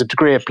improve. There's a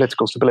degree of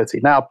political stability.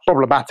 Now,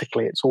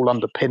 problematically, it's all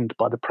underpinned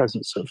by the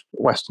presence of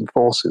Western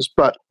forces.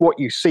 But what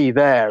you see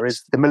there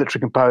is the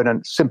military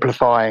component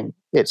simplifying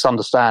its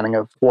understanding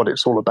of what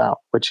it's all about,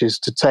 which is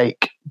to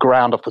take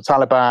ground off the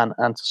Taliban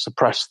and to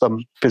suppress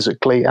them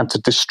physically and to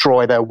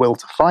destroy their will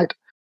to fight,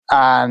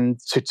 and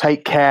to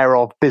take care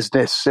of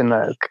business in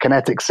a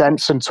kinetic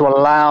sense and to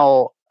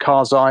allow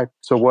Karzai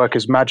to work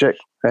his magic,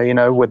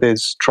 with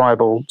his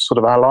tribal sort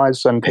of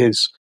allies and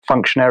his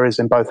functionaries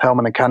in both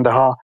Helmand and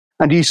Kandahar.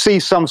 And you see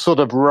some sort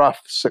of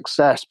rough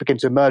success begin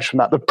to emerge from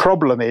that. The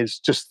problem is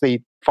just the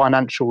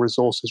financial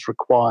resources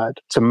required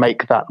to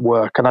make that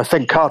work. And I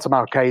think Carter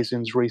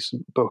Malkasian's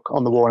recent book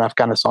on the war in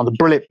Afghanistan, a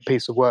brilliant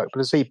piece of work, but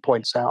as he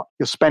points out,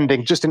 you're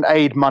spending just in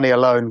aid money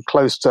alone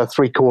close to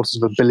 $750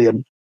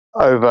 million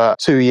over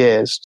 2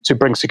 years to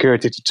bring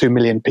security to 2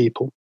 million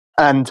people.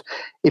 And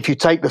if you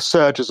take the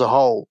surge as a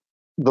whole,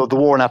 the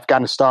war in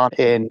Afghanistan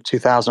in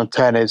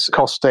 2010 is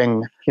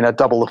costing,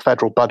 double the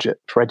federal budget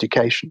for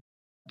education.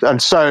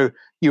 And so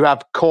you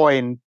have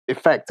COIN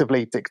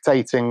effectively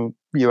dictating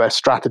US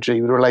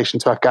strategy with relation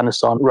to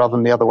Afghanistan rather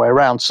than the other way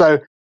around. So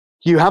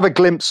you have a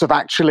glimpse of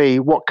actually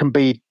what can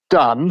be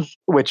done,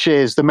 which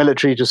is the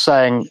military just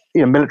saying,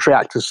 military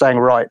actors saying,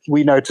 right,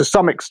 we know to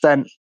some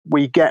extent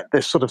we get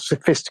this sort of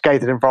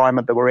sophisticated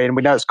environment that we're in.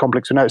 We know it's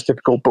complex, we know it's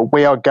difficult, but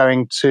we are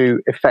going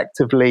to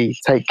effectively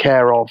take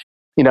care of,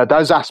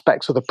 those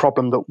aspects of the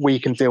problem that we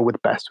can deal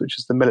with best, which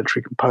is the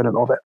military component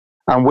of it.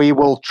 And we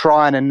will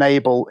try and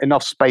enable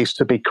enough space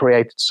to be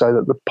created so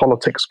that the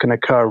politics can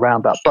occur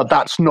around that. But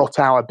that's not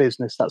our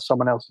business. That's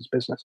someone else's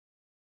business.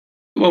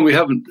 Well, we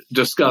haven't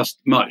discussed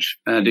much,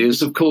 Andy,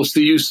 is, of course,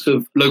 the use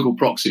of local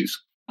proxies.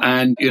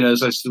 And,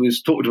 as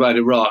we've talked about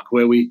Iraq,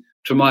 where we,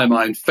 to my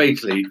mind,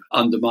 fatally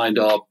undermined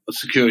our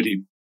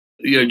security,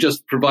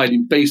 just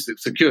providing basic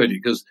security,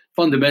 because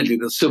fundamentally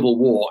the civil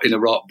war in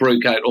Iraq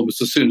broke out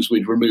almost as soon as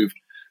we'd removed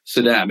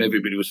Saddam.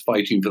 Everybody was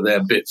fighting for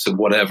their bits of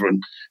whatever,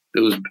 and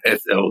there was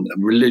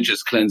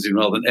religious cleansing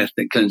rather than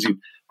ethnic cleansing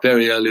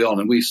very early on.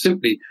 And we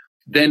simply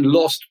then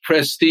lost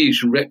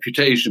prestige and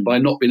reputation by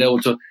not being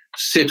able to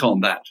sit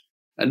on that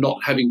and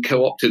not having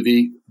co-opted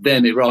the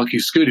then Iraqi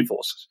security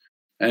forces.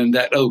 And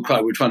that old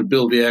cry, we're trying to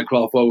build the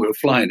aircraft while we were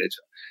flying it,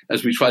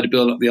 as we tried to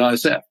build up the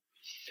ISF.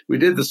 We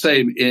did the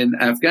same in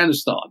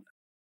Afghanistan.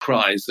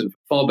 Cries of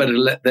far better to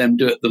let them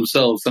do it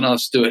themselves than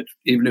us do it,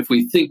 even if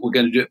we think we're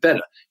going to do it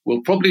better.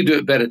 We'll probably do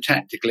it better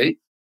tactically,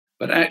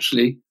 but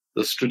actually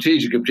the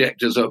strategic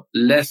objectives are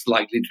less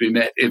likely to be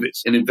met if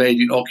it's an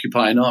invading,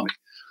 occupying army.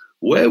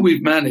 Where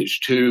we've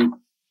managed to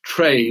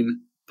train,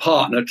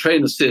 partner,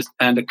 train, assist,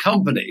 and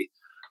accompany,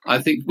 I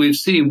think we've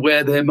seen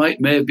where there may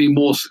have been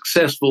more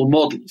successful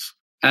models.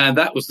 And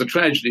that was the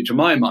tragedy, to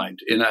my mind,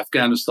 in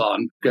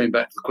Afghanistan, going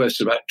back to the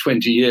question about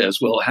 20 years,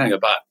 well, hang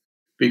about.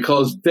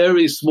 Because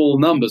very small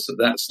numbers at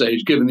that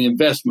stage, given the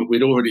investment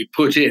we'd already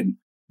put in,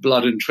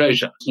 blood and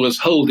treasure, was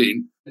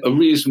holding a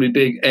reasonably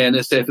big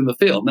ANSF in the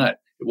field. Now,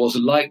 it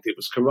wasn't liked, it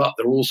was corrupt,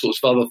 there were all sorts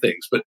of other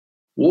things. But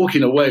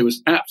walking away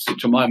was absolutely,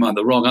 to my mind,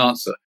 the wrong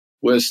answer.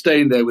 We're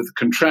staying there with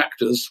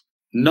contractors,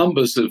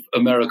 numbers of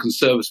American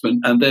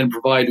servicemen, and then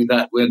providing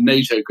that where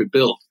NATO could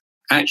build.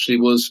 Actually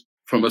was,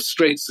 from a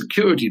straight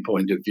security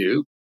point of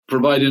view,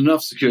 providing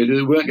enough security that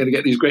we weren't going to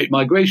get these great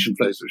migration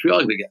flows, which we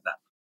are going to get now.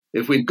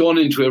 If we'd gone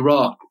into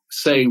Iraq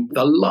saying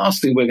the last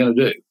thing we're going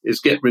to do is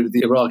get rid of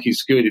the Iraqi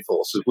security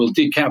forces, we'll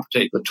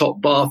decapitate the top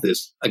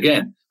Baathists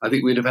again, I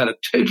think we'd have had a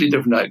totally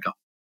different outcome.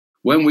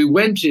 When we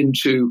went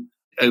into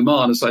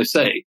Oman, as I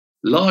say,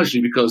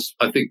 largely because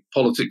I think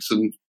politics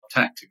and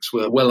tactics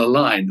were well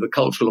aligned, the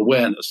cultural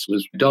awareness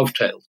was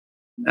dovetailed.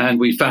 And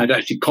we found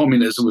actually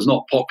communism was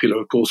not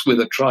popular, of course, with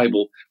a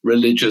tribal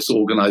religious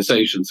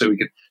organization, so we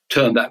could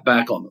turn that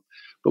back on them.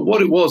 But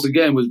what it was,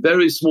 again, was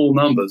very small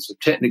numbers of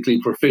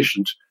technically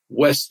proficient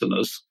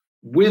Westerners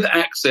with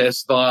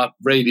access via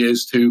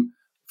radios to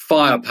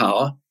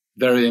firepower,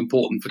 very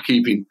important for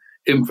keeping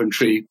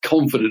infantry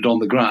confident on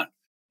the ground.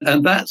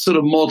 And that sort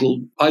of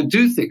model, I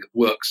do think,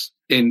 works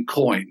in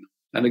coin.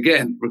 And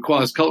again,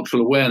 requires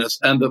cultural awareness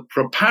and the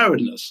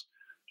preparedness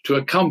to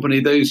accompany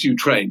those you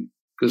train,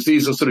 because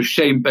these are sort of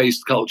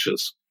shame-based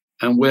cultures.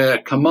 And where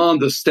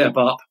commanders step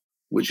up,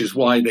 which is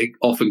why they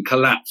often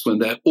collapse when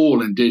they're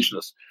all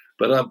indigenous,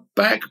 but a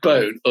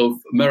backbone of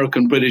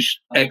American-British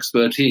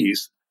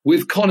expertise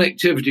with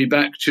connectivity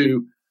back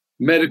to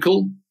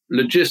medical,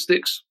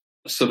 logistics,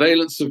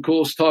 surveillance, of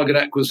course, target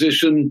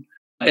acquisition,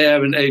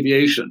 air and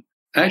aviation,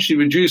 actually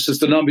reduces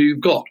the number you've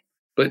got.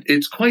 But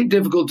it's quite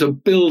difficult to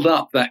build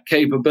up that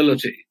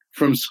capability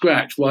from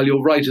scratch while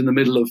you're right in the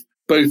middle of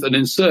both an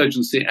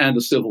insurgency and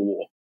a civil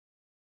war.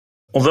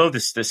 Although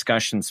this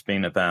discussion's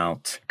been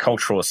about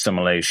cultural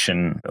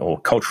assimilation or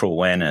cultural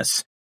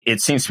awareness,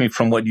 it seems to me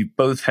from what you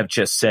both have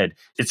just said,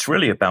 it's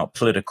really about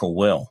political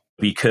will,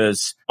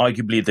 because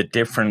arguably the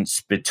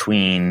difference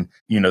between,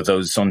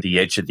 those on the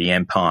edge of the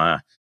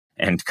empire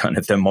and kind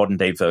of the modern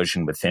day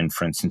version within,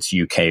 for instance,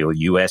 UK or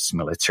US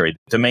military,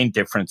 the main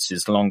difference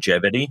is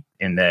longevity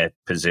in their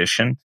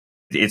position.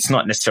 It's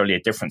not necessarily a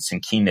difference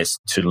in keenness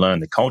to learn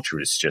the culture.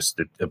 It's just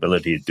the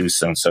ability to do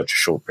so in such a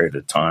short period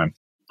of time.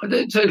 I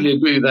don't totally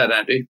agree with that,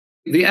 Andy.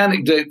 The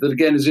anecdote that,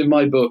 again, is in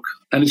my book,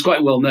 and it's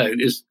quite well known,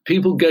 is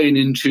people going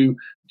into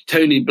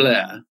Tony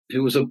Blair,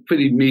 who was a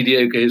pretty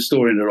mediocre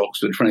historian at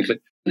Oxford, frankly,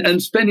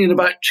 and spending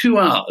about 2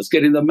 hours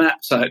getting the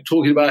maps out,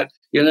 talking about,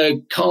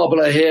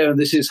 Karbala here, and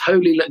this is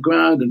holy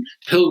ground, and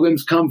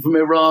pilgrims come from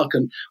Iraq,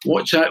 and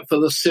watch out for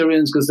the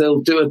Syrians because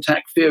they'll do a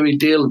Takfiri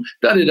deal, and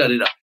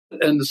da-da-da-da-da.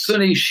 And the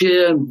Sunni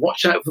Shia, and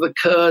watch out for the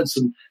Kurds,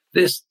 and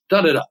this,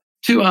 da-da-da.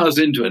 2 hours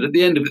into it, at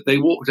the end of it, they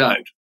walked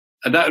out.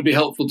 And that would be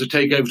helpful to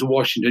take over to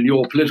Washington,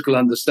 your political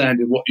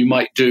understanding of what you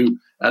might do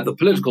at the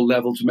political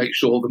level to make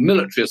sure the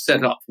military are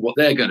set up for what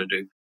they're going to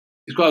do.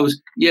 His cry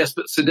was, yes,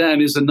 but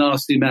Saddam is a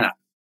nasty man.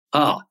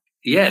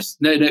 Yes,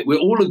 no, we're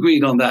all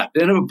agreed on that.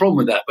 They don't have a problem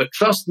with that. But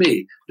trust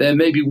me, there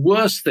may be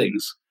worse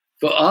things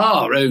for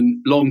our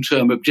own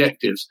long-term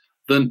objectives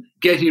than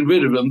getting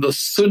rid of him, the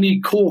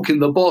Sunni cork in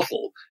the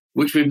bottle,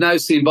 which we've now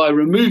seen by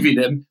removing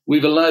him,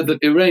 we've allowed the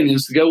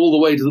Iranians to go all the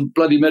way to the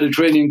bloody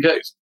Mediterranean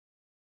coast.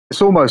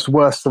 It's almost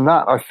worse than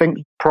that. I think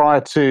prior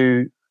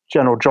to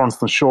General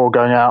Jonathan Shaw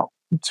going out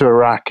to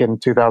Iraq in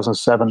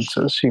 2007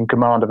 to assume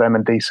command of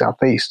M&D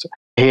Southeast,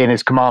 he and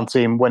his command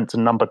team went to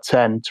number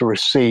 10 to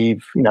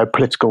receive,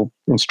 political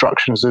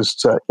instructions as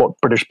to what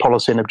British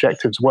policy and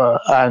objectives were.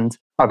 And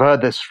I've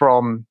heard this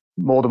from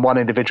more than one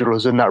individual who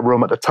was in that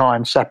room at the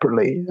time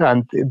separately.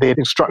 And the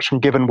instruction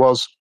given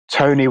was,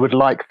 Tony would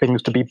like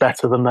things to be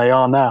better than they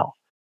are now.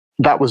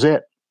 That was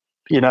it.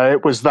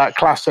 It was that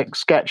classic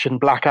sketch in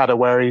Blackadder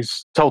where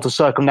he's told to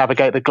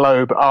circumnavigate the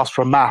globe, asked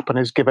for a map, and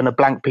is given a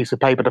blank piece of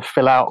paper to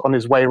fill out on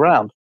his way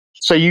round.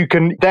 So you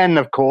can then,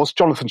 of course,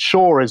 Jonathan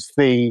Shaw is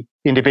the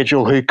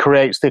individual who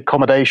creates the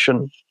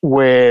accommodation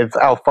with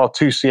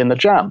Al-Fartusi and the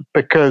Jam,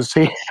 because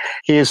he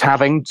is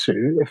having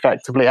to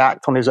effectively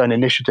act on his own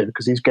initiative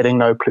because he's getting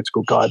no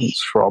political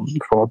guidance from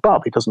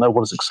above. He doesn't know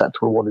what is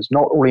acceptable, what is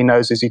not. All he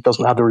knows is he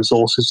doesn't have the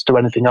resources to do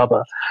anything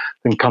other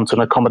than come to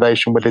an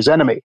accommodation with his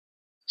enemy.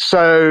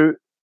 So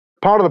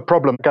part of the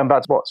problem, going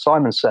back to what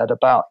Simon said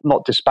about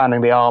not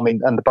disbanding the army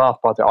and the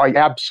Ba'ath Party, I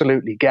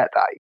absolutely get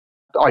that.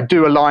 I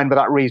do align with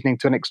that reasoning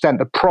to an extent.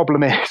 The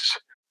problem is,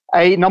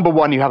 number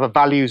one, you have a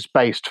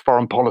values-based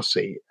foreign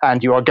policy,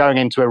 and you are going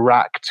into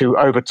Iraq to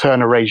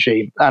overturn a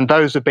regime. And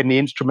those have been the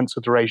instruments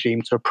of the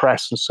regime to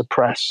oppress and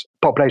suppress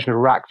the population of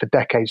Iraq for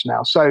decades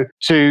now. So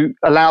to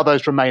allow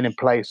those to remain in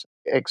place,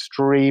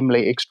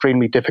 extremely,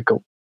 extremely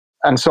difficult.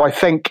 And so I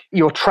think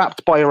you're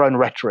trapped by your own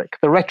rhetoric.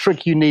 The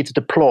rhetoric you need to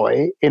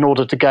deploy in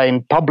order to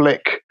gain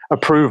public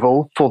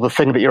approval for the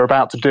thing that you're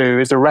about to do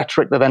is the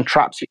rhetoric that then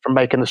traps you from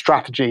making the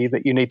strategy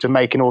that you need to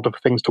make in order for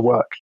things to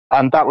work.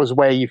 And that was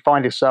where you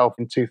find yourself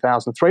in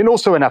 2003 and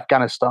also in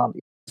Afghanistan.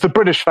 The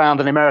British found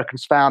and the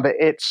Americans found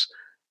that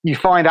you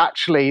find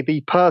actually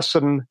the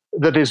person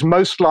that is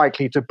most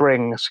likely to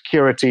bring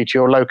security to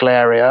your local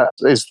area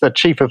is the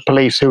chief of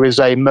police, who is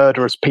a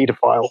murderous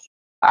paedophile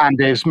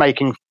and is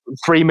making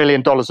 $3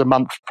 million a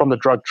month from the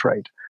drug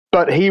trade.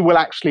 But he will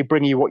actually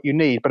bring you what you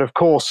need. But of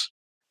course,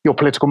 your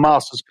political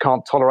masters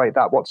can't tolerate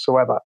that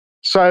whatsoever.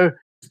 So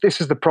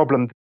this is the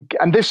problem.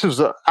 And this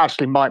is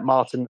actually Mike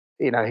Martin,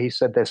 he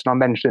said this, and I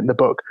mentioned it in the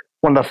book.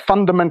 One of the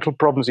fundamental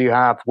problems you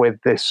have with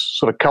this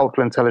sort of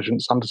cultural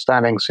intelligence,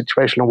 understanding,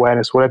 situational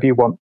awareness, whatever you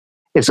want,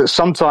 is that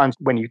sometimes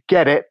when you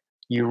get it,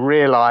 you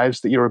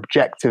realize that your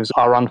objectives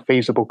are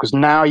unfeasible because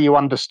now you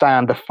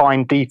understand the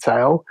fine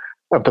detail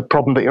of the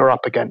problem that you're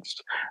up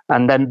against.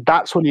 And then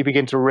that's when you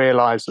begin to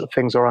realize that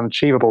things are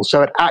unachievable.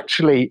 So it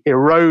actually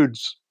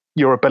erodes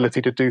your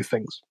ability to do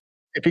things.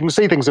 If you can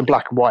see things in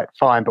black and white,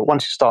 fine. But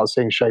once you start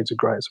seeing shades of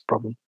grey, it's a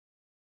problem.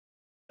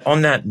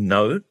 On that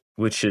note,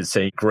 which is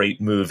a great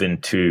move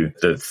into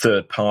the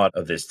third part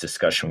of this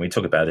discussion, we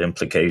talk about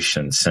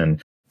implications.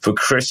 And for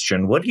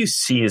Christian, what do you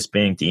see as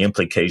being the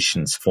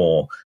implications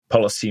for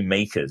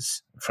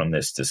policymakers from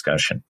this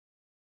discussion?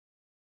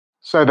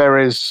 So there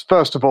is,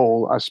 first of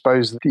all, I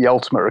suppose the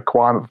ultimate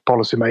requirement for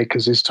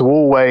policymakers is to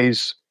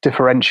always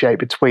differentiate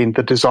between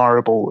the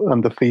desirable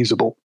and the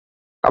feasible.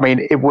 I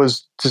mean, it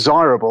was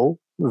desirable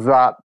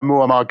that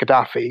Muammar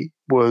Gaddafi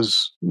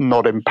was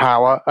not in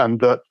power and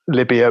that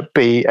Libya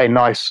be a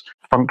nice,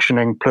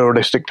 functioning,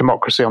 pluralistic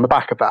democracy on the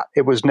back of that.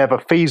 It was never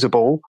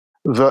feasible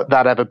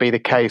that ever be the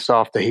case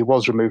after he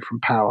was removed from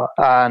power.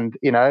 And,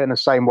 in the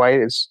same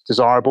way, it's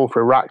desirable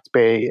for Iraq to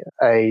be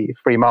a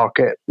free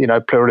market,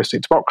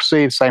 pluralistic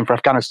democracy, the same for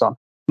Afghanistan.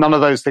 None of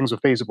those things were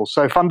feasible.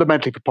 So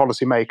fundamentally for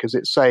policymakers,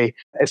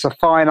 it's a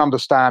fine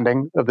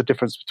understanding of the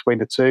difference between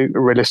the two,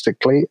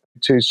 realistically,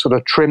 to sort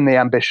of trim the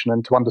ambition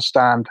and to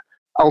understand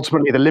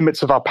ultimately the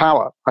limits of our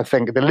power, I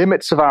think, the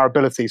limits of our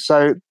ability.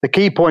 So the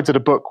key point of the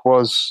book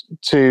was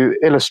to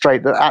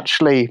illustrate that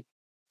actually,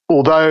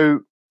 although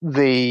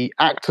the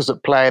actors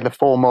at play in the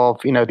form of,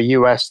 the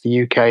US,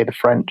 the UK, the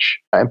French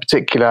in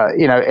particular,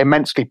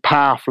 immensely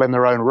powerful in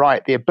their own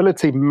right, the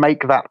ability to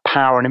make that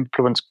power and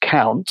influence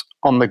count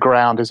on the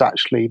ground is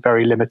actually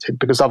very limited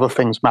because other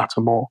things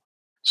matter more.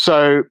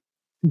 So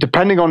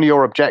depending on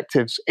your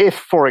objectives, if,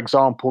 for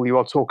example, you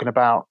are talking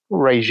about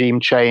regime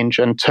change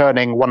and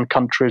turning one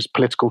country's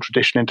political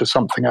tradition into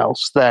something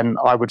else, then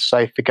I would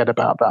say forget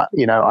about that.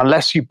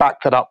 Unless you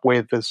back that up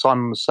with, as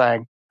Simon was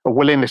saying, a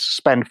willingness to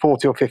spend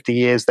 40 or 50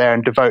 years there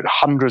and devote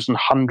hundreds and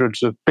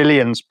hundreds of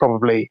billions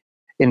probably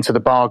into the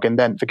bargain,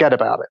 then forget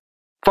about it.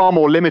 Far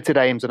more limited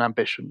aims and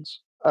ambitions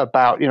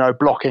about,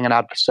 blocking an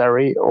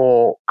adversary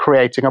or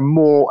creating a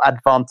more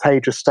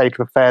advantageous state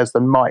of affairs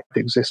than might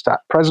exist at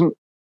present.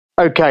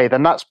 Okay,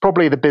 then that's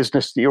probably the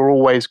business that you're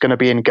always going to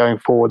be in going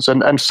forwards.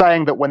 And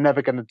saying that we're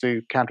never going to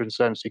do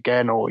counterinsurgency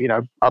again or,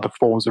 other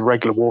forms of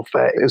regular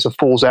warfare is a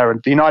fool's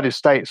errand. The United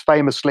States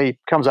famously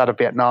comes out of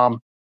Vietnam,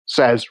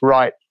 says,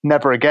 right,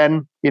 never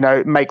again,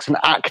 makes an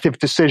active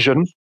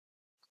decision,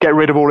 get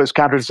rid of all its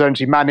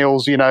counterinsurgency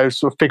manuals,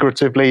 sort of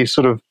figuratively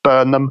sort of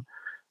burn them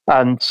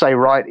and say,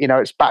 right,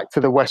 it's back to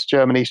the West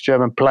German, East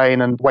German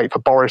plain and wait for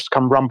Boris to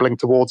come rumbling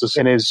towards us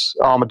in his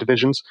armored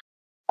divisions.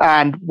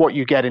 And what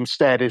you get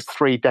instead is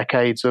 3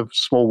 decades of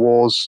small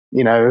wars,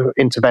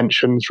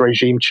 interventions,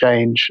 regime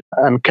change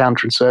and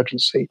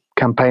counterinsurgency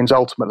campaigns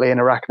ultimately in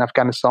Iraq and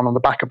Afghanistan on the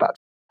back of that.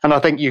 And I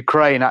think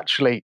Ukraine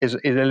actually is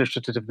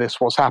illustrative of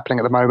this, what's happening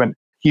at the moment.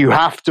 You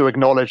have to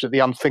acknowledge that the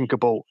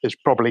unthinkable is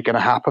probably going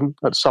to happen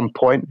at some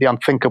point, the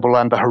unthinkable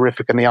and the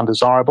horrific and the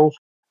undesirable.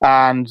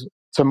 And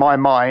to my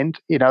mind,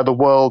 the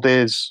world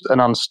is an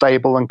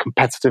unstable and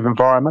competitive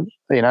environment.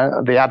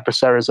 The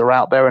adversaries are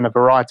out there in a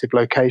variety of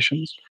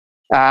locations.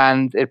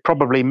 And it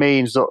probably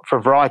means that for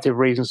a variety of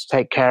reasons to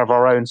take care of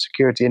our own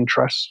security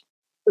interests,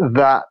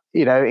 that,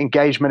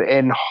 engagement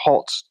in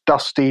hot,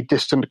 dusty,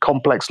 distant,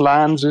 complex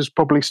lands is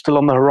probably still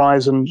on the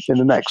horizon in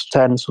the next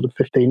 10, sort of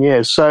 15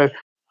 years. So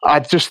I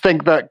just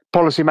think that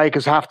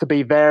policymakers have to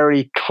be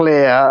very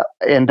clear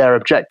in their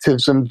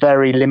objectives and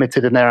very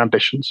limited in their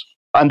ambitions.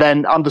 And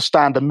then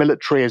understand the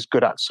military is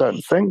good at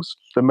certain things.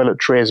 The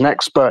military is an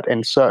expert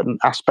in certain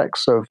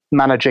aspects of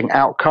managing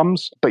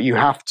outcomes, but you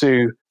have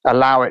to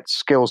allow its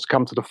skills to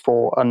come to the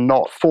fore and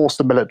not force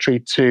the military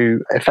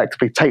to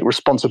effectively take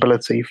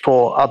responsibility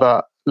for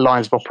other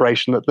lines of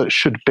operation that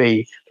should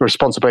be the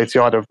responsibility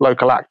either of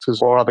local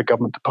actors or other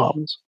government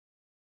departments.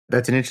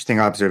 That's an interesting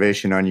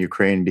observation on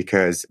Ukraine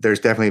because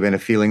there's definitely been a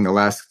feeling the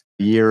last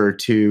year or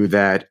two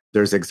that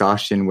there's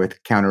exhaustion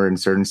with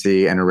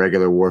counterinsurgency and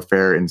irregular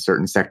warfare in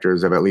certain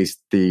sectors of at least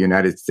the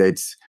United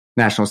States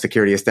national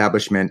security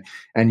establishment.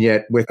 And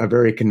yet with a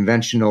very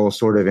conventional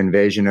sort of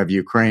invasion of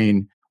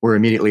Ukraine, we're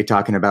immediately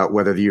talking about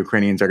whether the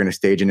Ukrainians are going to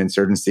stage an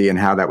insurgency and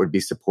how that would be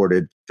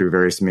supported through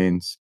various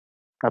means.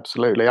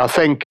 Absolutely. I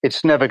think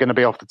it's never going to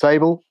be off the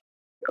table.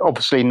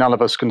 Obviously, none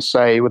of us can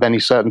say with any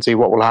certainty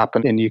what will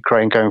happen in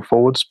Ukraine going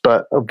forwards,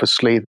 but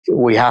obviously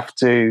we have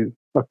to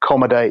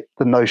accommodate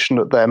the notion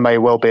that there may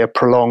well be a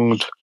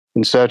prolonged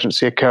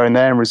insurgency occurring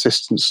there in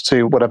resistance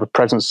to whatever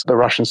presence the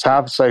Russians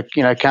have. So,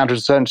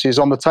 counterinsurgency is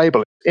on the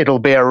table. It'll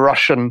be a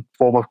Russian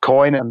form of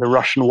coin and the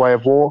Russian way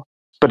of war,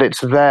 but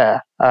it's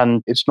there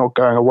and it's not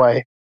going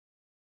away.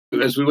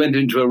 As we went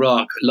into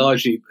Iraq,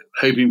 largely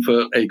hoping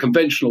for a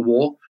conventional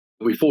war,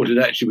 we fought it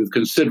actually with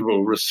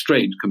considerable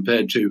restraint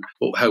compared to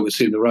how we're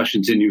seeing the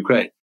Russians in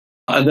Ukraine.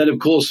 And then, of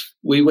course,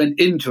 we went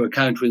into a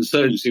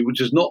counterinsurgency,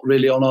 which is not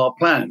really on our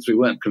plans. We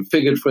weren't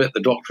configured for it.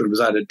 The doctrine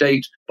was out of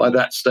date by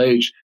that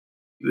stage.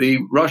 The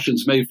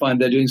Russians may find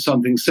they're doing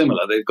something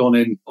similar. They've gone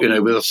in,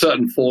 with a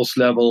certain force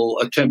level,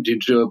 attempting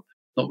to do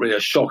not really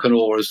a shock and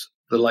awe as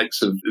the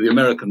likes of the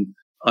American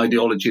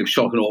ideology of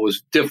shock and awe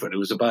was different. It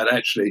was about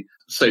actually,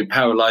 say,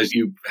 paralyze,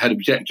 you had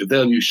objective.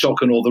 They'll use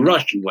shock and awe the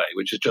Russian way,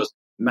 which is just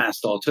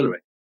massed artillery.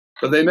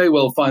 But they may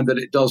well find that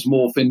it does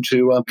morph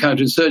into a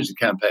counterinsurgency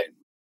campaign.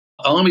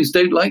 Armies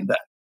don't like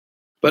that.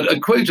 But a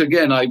quote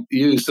again I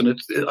used, and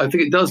I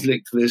think it does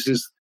link to this,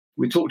 is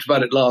we talked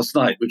about it last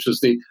night, which was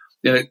the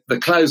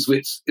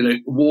Clausewitz,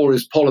 war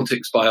is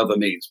politics by other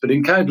means. But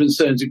in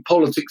counterinsurgency,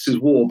 politics is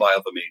war by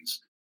other means.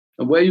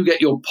 And where you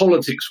get your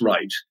politics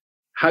right,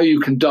 how you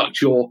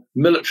conduct your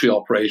military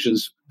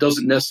operations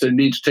doesn't necessarily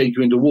need to take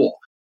you into war.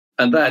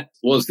 And that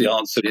was the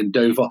answer in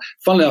Dover.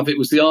 Funnily enough, it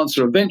was the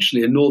answer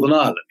eventually in Northern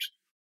Ireland.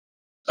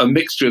 A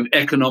mixture of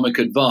economic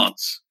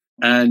advance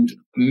and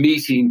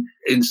meeting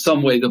in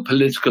some way the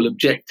political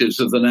objectives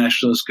of the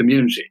nationalist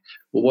community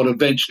were what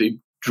eventually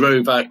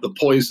drove out the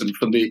poison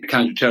from the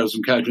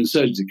counterterrorism,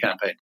 counterinsurgency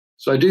campaign.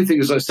 So I do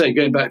think, as I say,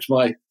 going back to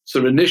my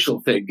sort of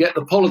initial thing, get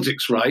the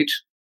politics right,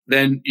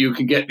 then you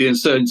can get the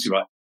insurgency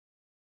right.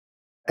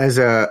 As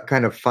a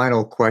kind of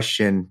final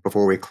question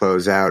before we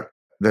close out,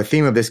 the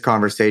theme of this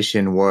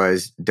conversation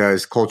was,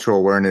 does cultural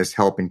awareness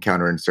help in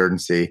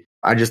counterinsurgency?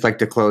 I'd just like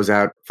to close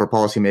out for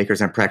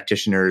policymakers and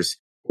practitioners.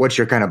 What's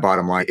your kind of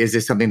bottom line? Is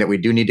this something that we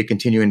do need to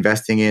continue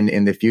investing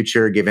in the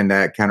future, given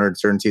that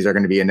counterinsurgencies are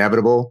going to be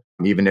inevitable,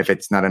 even if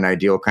it's not an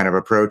ideal kind of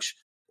approach?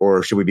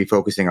 Or should we be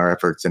focusing our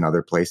efforts in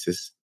other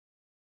places?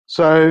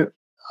 So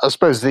I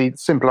suppose the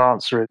simple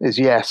answer is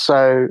yes.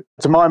 So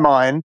to my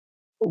mind,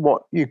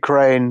 what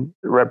Ukraine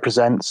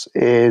represents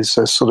is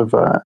a sort of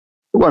I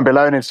won't be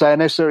alone in saying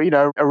this,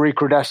 a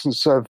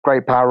recrudescence of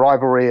great power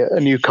rivalry,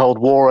 a new Cold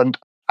War, and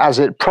as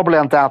it probably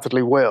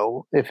undoubtedly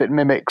will, if it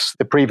mimics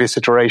the previous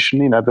iteration,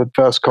 the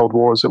first Cold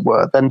War, as it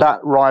were, then that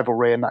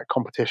rivalry and that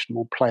competition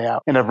will play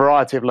out in a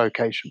variety of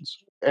locations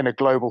in a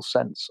global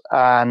sense.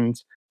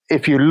 And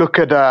if you look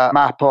at a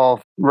map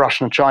of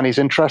Russian and Chinese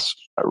interests,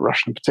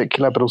 Russia in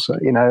particular, but also,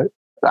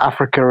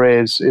 Africa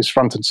is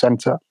front and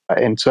center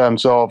in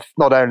terms of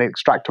not only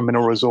extracting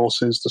mineral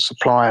resources, the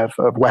supply of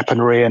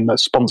weaponry and the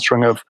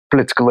sponsoring of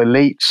political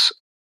elites.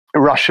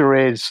 Russia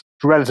is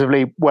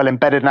relatively well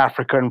embedded in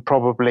Africa and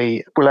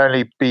probably will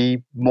only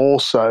be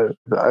more so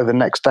over the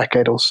next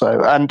decade or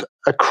so. And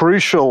a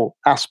crucial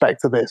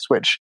aspect of this,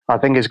 which I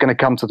think is going to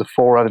come to the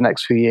fore over the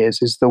next few years,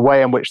 is the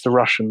way in which the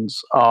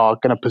Russians are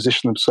going to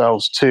position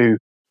themselves to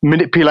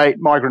manipulate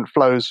migrant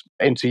flows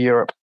into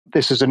Europe.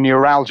 This is a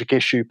neuralgic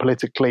issue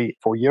politically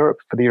for Europe,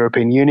 for the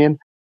European Union.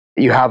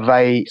 You have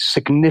a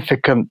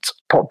significant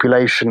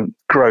population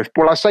growth.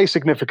 Well, I say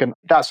significant,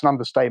 that's an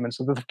understatement.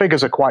 So the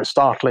figures are quite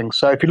startling.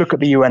 So if you look at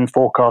the UN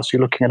forecast,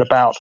 you're looking at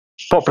about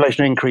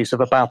population increase of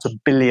about 1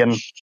 billion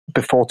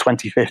before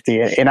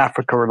 2050 in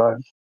Africa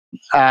alone.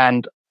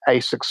 And a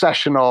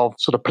succession of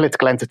sort of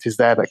political entities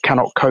there that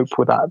cannot cope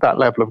with that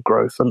level of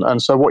growth.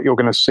 And so what you're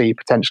going to see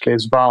potentially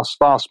is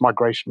vast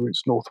migration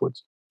routes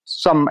northwards.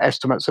 Some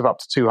estimates of up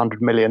to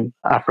 200 million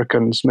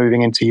Africans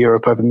moving into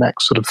Europe over the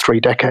next sort of 3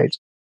 decades.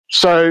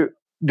 So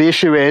the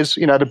issue is,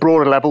 the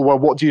broader level, well,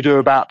 what do you do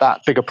about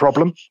that bigger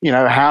problem?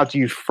 How do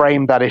you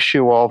frame that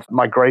issue of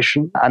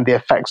migration and the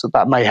effects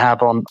that may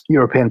have on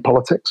European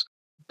politics?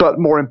 But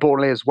more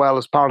importantly, as well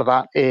as part of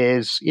that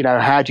is,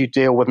 how do you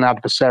deal with an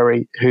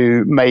adversary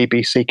who may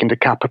be seeking to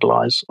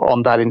capitalize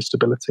on that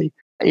instability?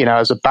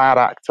 As a bad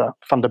actor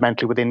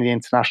fundamentally within the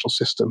international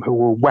system who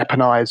will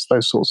weaponize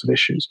those sorts of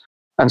issues.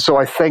 And so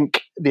I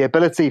think the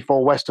ability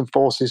for Western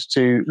forces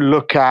to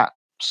look at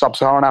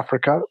sub-Saharan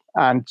Africa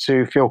and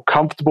to feel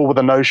comfortable with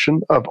the notion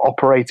of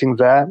operating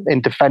there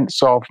in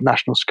defense of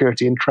national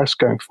security interests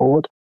going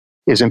forward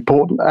is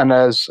important. And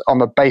as on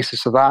the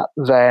basis of that,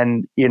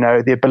 then,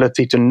 the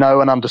ability to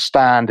know and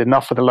understand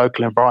enough of the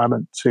local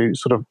environment to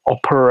sort of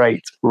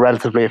operate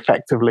relatively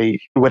effectively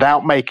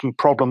without making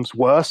problems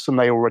worse than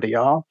they already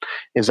are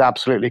is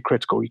absolutely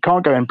critical. You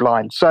can't go in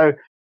blind. So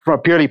from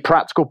a purely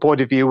practical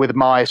point of view, with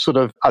my sort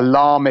of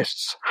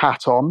alarmist's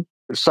hat on,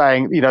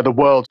 saying, the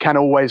world can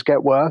always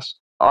get worse,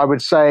 I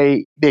would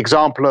say the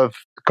example of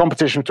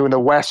competition between the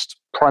West,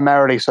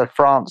 primarily, so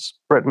France,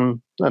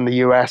 Britain, and the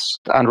US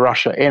and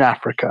Russia in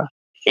Africa,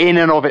 in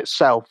and of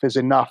itself is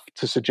enough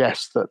to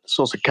suggest that the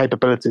sorts of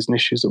capabilities and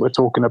issues that we're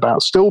talking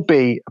about still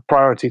be a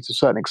priority to a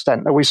certain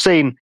extent. Now, we've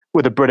seen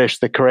with the British,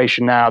 the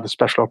Croatian now, the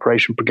Special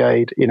Operation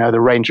Brigade,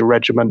 the Ranger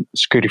Regiment,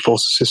 Security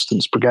Force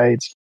Assistance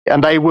Brigades.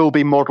 And they will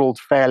be modelled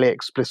fairly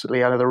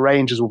explicitly. I know the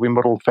Rangers will be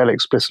modelled fairly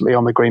explicitly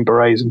on the Green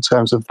Berets in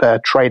terms of their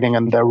training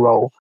and their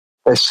role.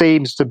 There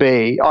seems to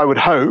be, I would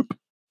hope,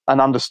 an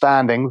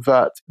understanding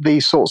that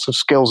these sorts of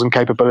skills and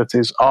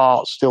capabilities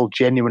are still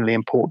genuinely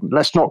important.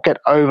 Let's not get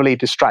overly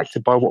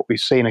distracted by what we've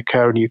seen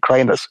occur in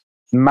Ukraine. That's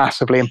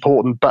massively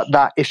important, but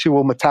that issue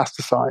will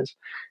metastasize.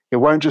 It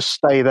won't just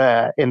stay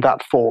there in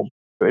that form.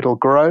 It'll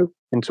grow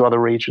into other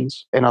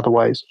regions in other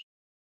ways.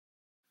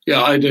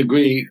 Yeah, I'd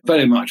agree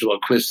very much with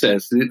what Chris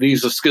says.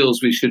 These are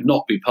skills we should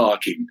not be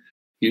parking.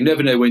 You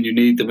never know when you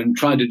need them, and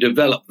trying to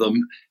develop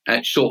them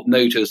at short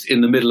notice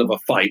in the middle of a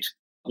fight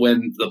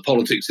when the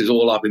politics is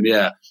all up in the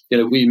air.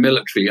 We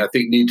military, I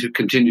think, need to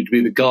continue to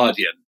be the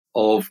guardian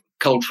of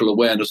cultural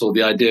awareness, or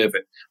the idea of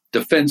it.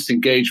 Defense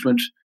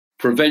engagement,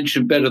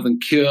 prevention better than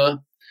cure.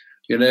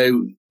 A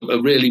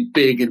really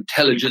big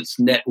intelligence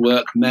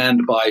network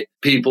manned by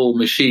people,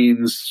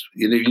 machines,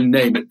 you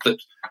name it,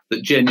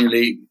 that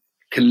genuinely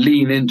can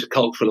lean into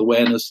cultural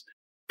awareness.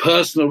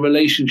 Personal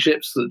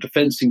relationships that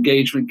defense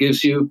engagement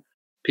gives you.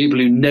 People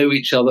who know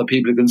each other,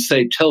 people who can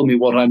say, tell me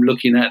what I'm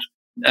looking at,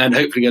 and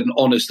hopefully get an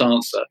honest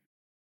answer.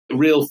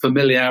 Real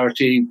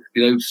familiarity,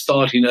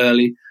 starting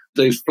early.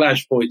 Those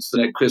flashpoints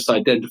that Chris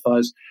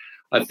identifies.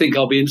 I think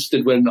I'll be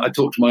interested when I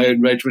talk to my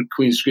own regiment,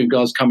 Queen's Scream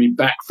Guards, coming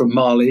back from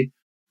Mali.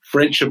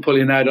 French are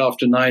pulling out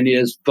after 9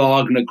 years.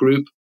 Wagner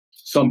Group.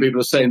 Some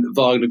people are saying that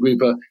Wagner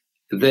Group are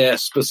there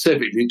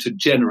specifically to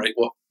generate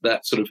what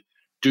that sort of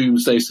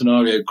doomsday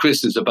scenario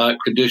Chris is about,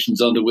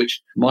 conditions under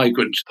which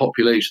migrant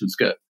populations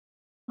go.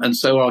 And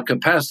so our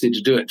capacity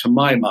to do it, to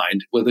my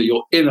mind, whether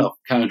you're in a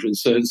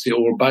counterinsurgency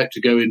or about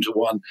to go into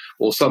one,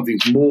 or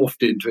something's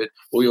morphed into it,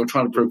 or you're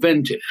trying to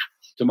prevent it,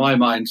 to my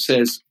mind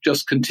says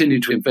just continue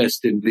to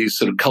invest in these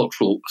sort of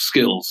cultural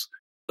skills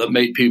that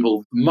make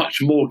people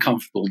much more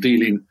comfortable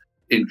dealing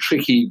in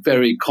tricky,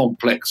 very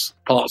complex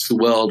parts of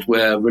the world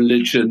where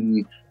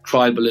religion,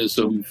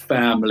 tribalism,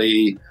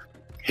 family,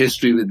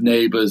 history with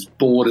neighbors,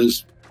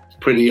 borders,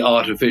 pretty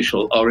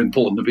artificial, are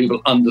important that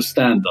people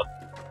understand them.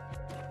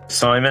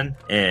 Simon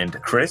and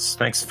Chris,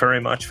 thanks very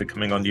much for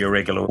coming on the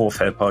Irregular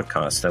Warfare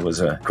podcast. That was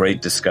a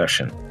great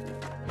discussion.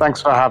 Thanks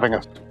for having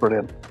us.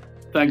 Brilliant.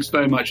 Thanks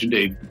very much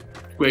indeed.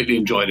 Greatly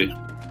enjoyed it.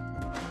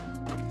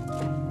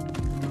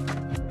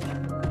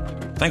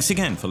 Thanks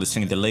again for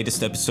listening to the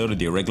latest episode of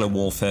the Irregular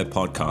Warfare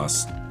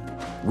podcast.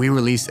 We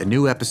release a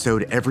new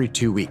episode every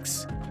 2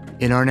 weeks.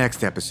 In our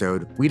next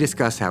episode, we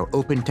discuss how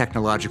open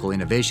technological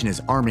innovation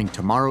is arming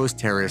tomorrow's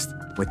terrorists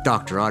with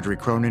Dr. Audrey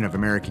Cronin of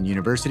American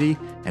University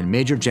and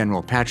Major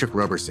General Patrick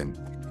Roberson,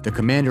 the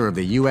commander of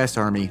the U.S.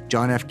 Army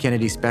John F.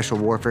 Kennedy Special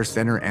Warfare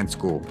Center and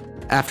School.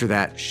 After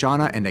that,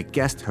 Shauna and a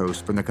guest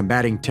host from the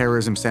Combating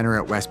Terrorism Center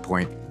at West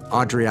Point,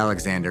 Audrey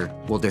Alexander,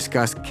 will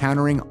discuss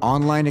countering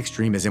online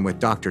extremism with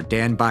Dr.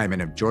 Dan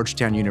Byman of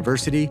Georgetown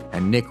University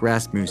and Nick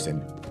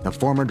Rasmussen, the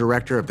former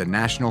director of the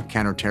National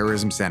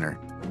Counterterrorism Center.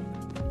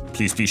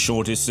 Please be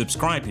sure to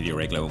subscribe to the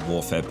Irregular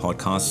Warfare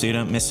podcast so you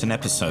don't miss an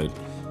episode.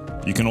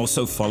 You can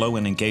also follow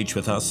and engage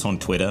with us on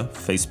Twitter,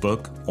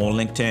 Facebook, or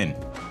LinkedIn.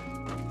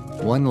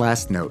 One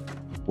last note.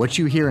 What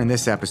you hear in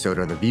this episode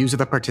are the views of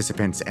the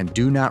participants and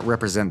do not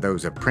represent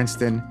those of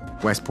Princeton,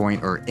 West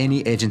Point, or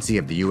any agency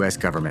of the U.S.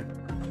 government.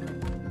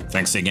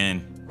 Thanks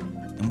again,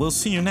 and we'll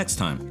see you next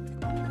time.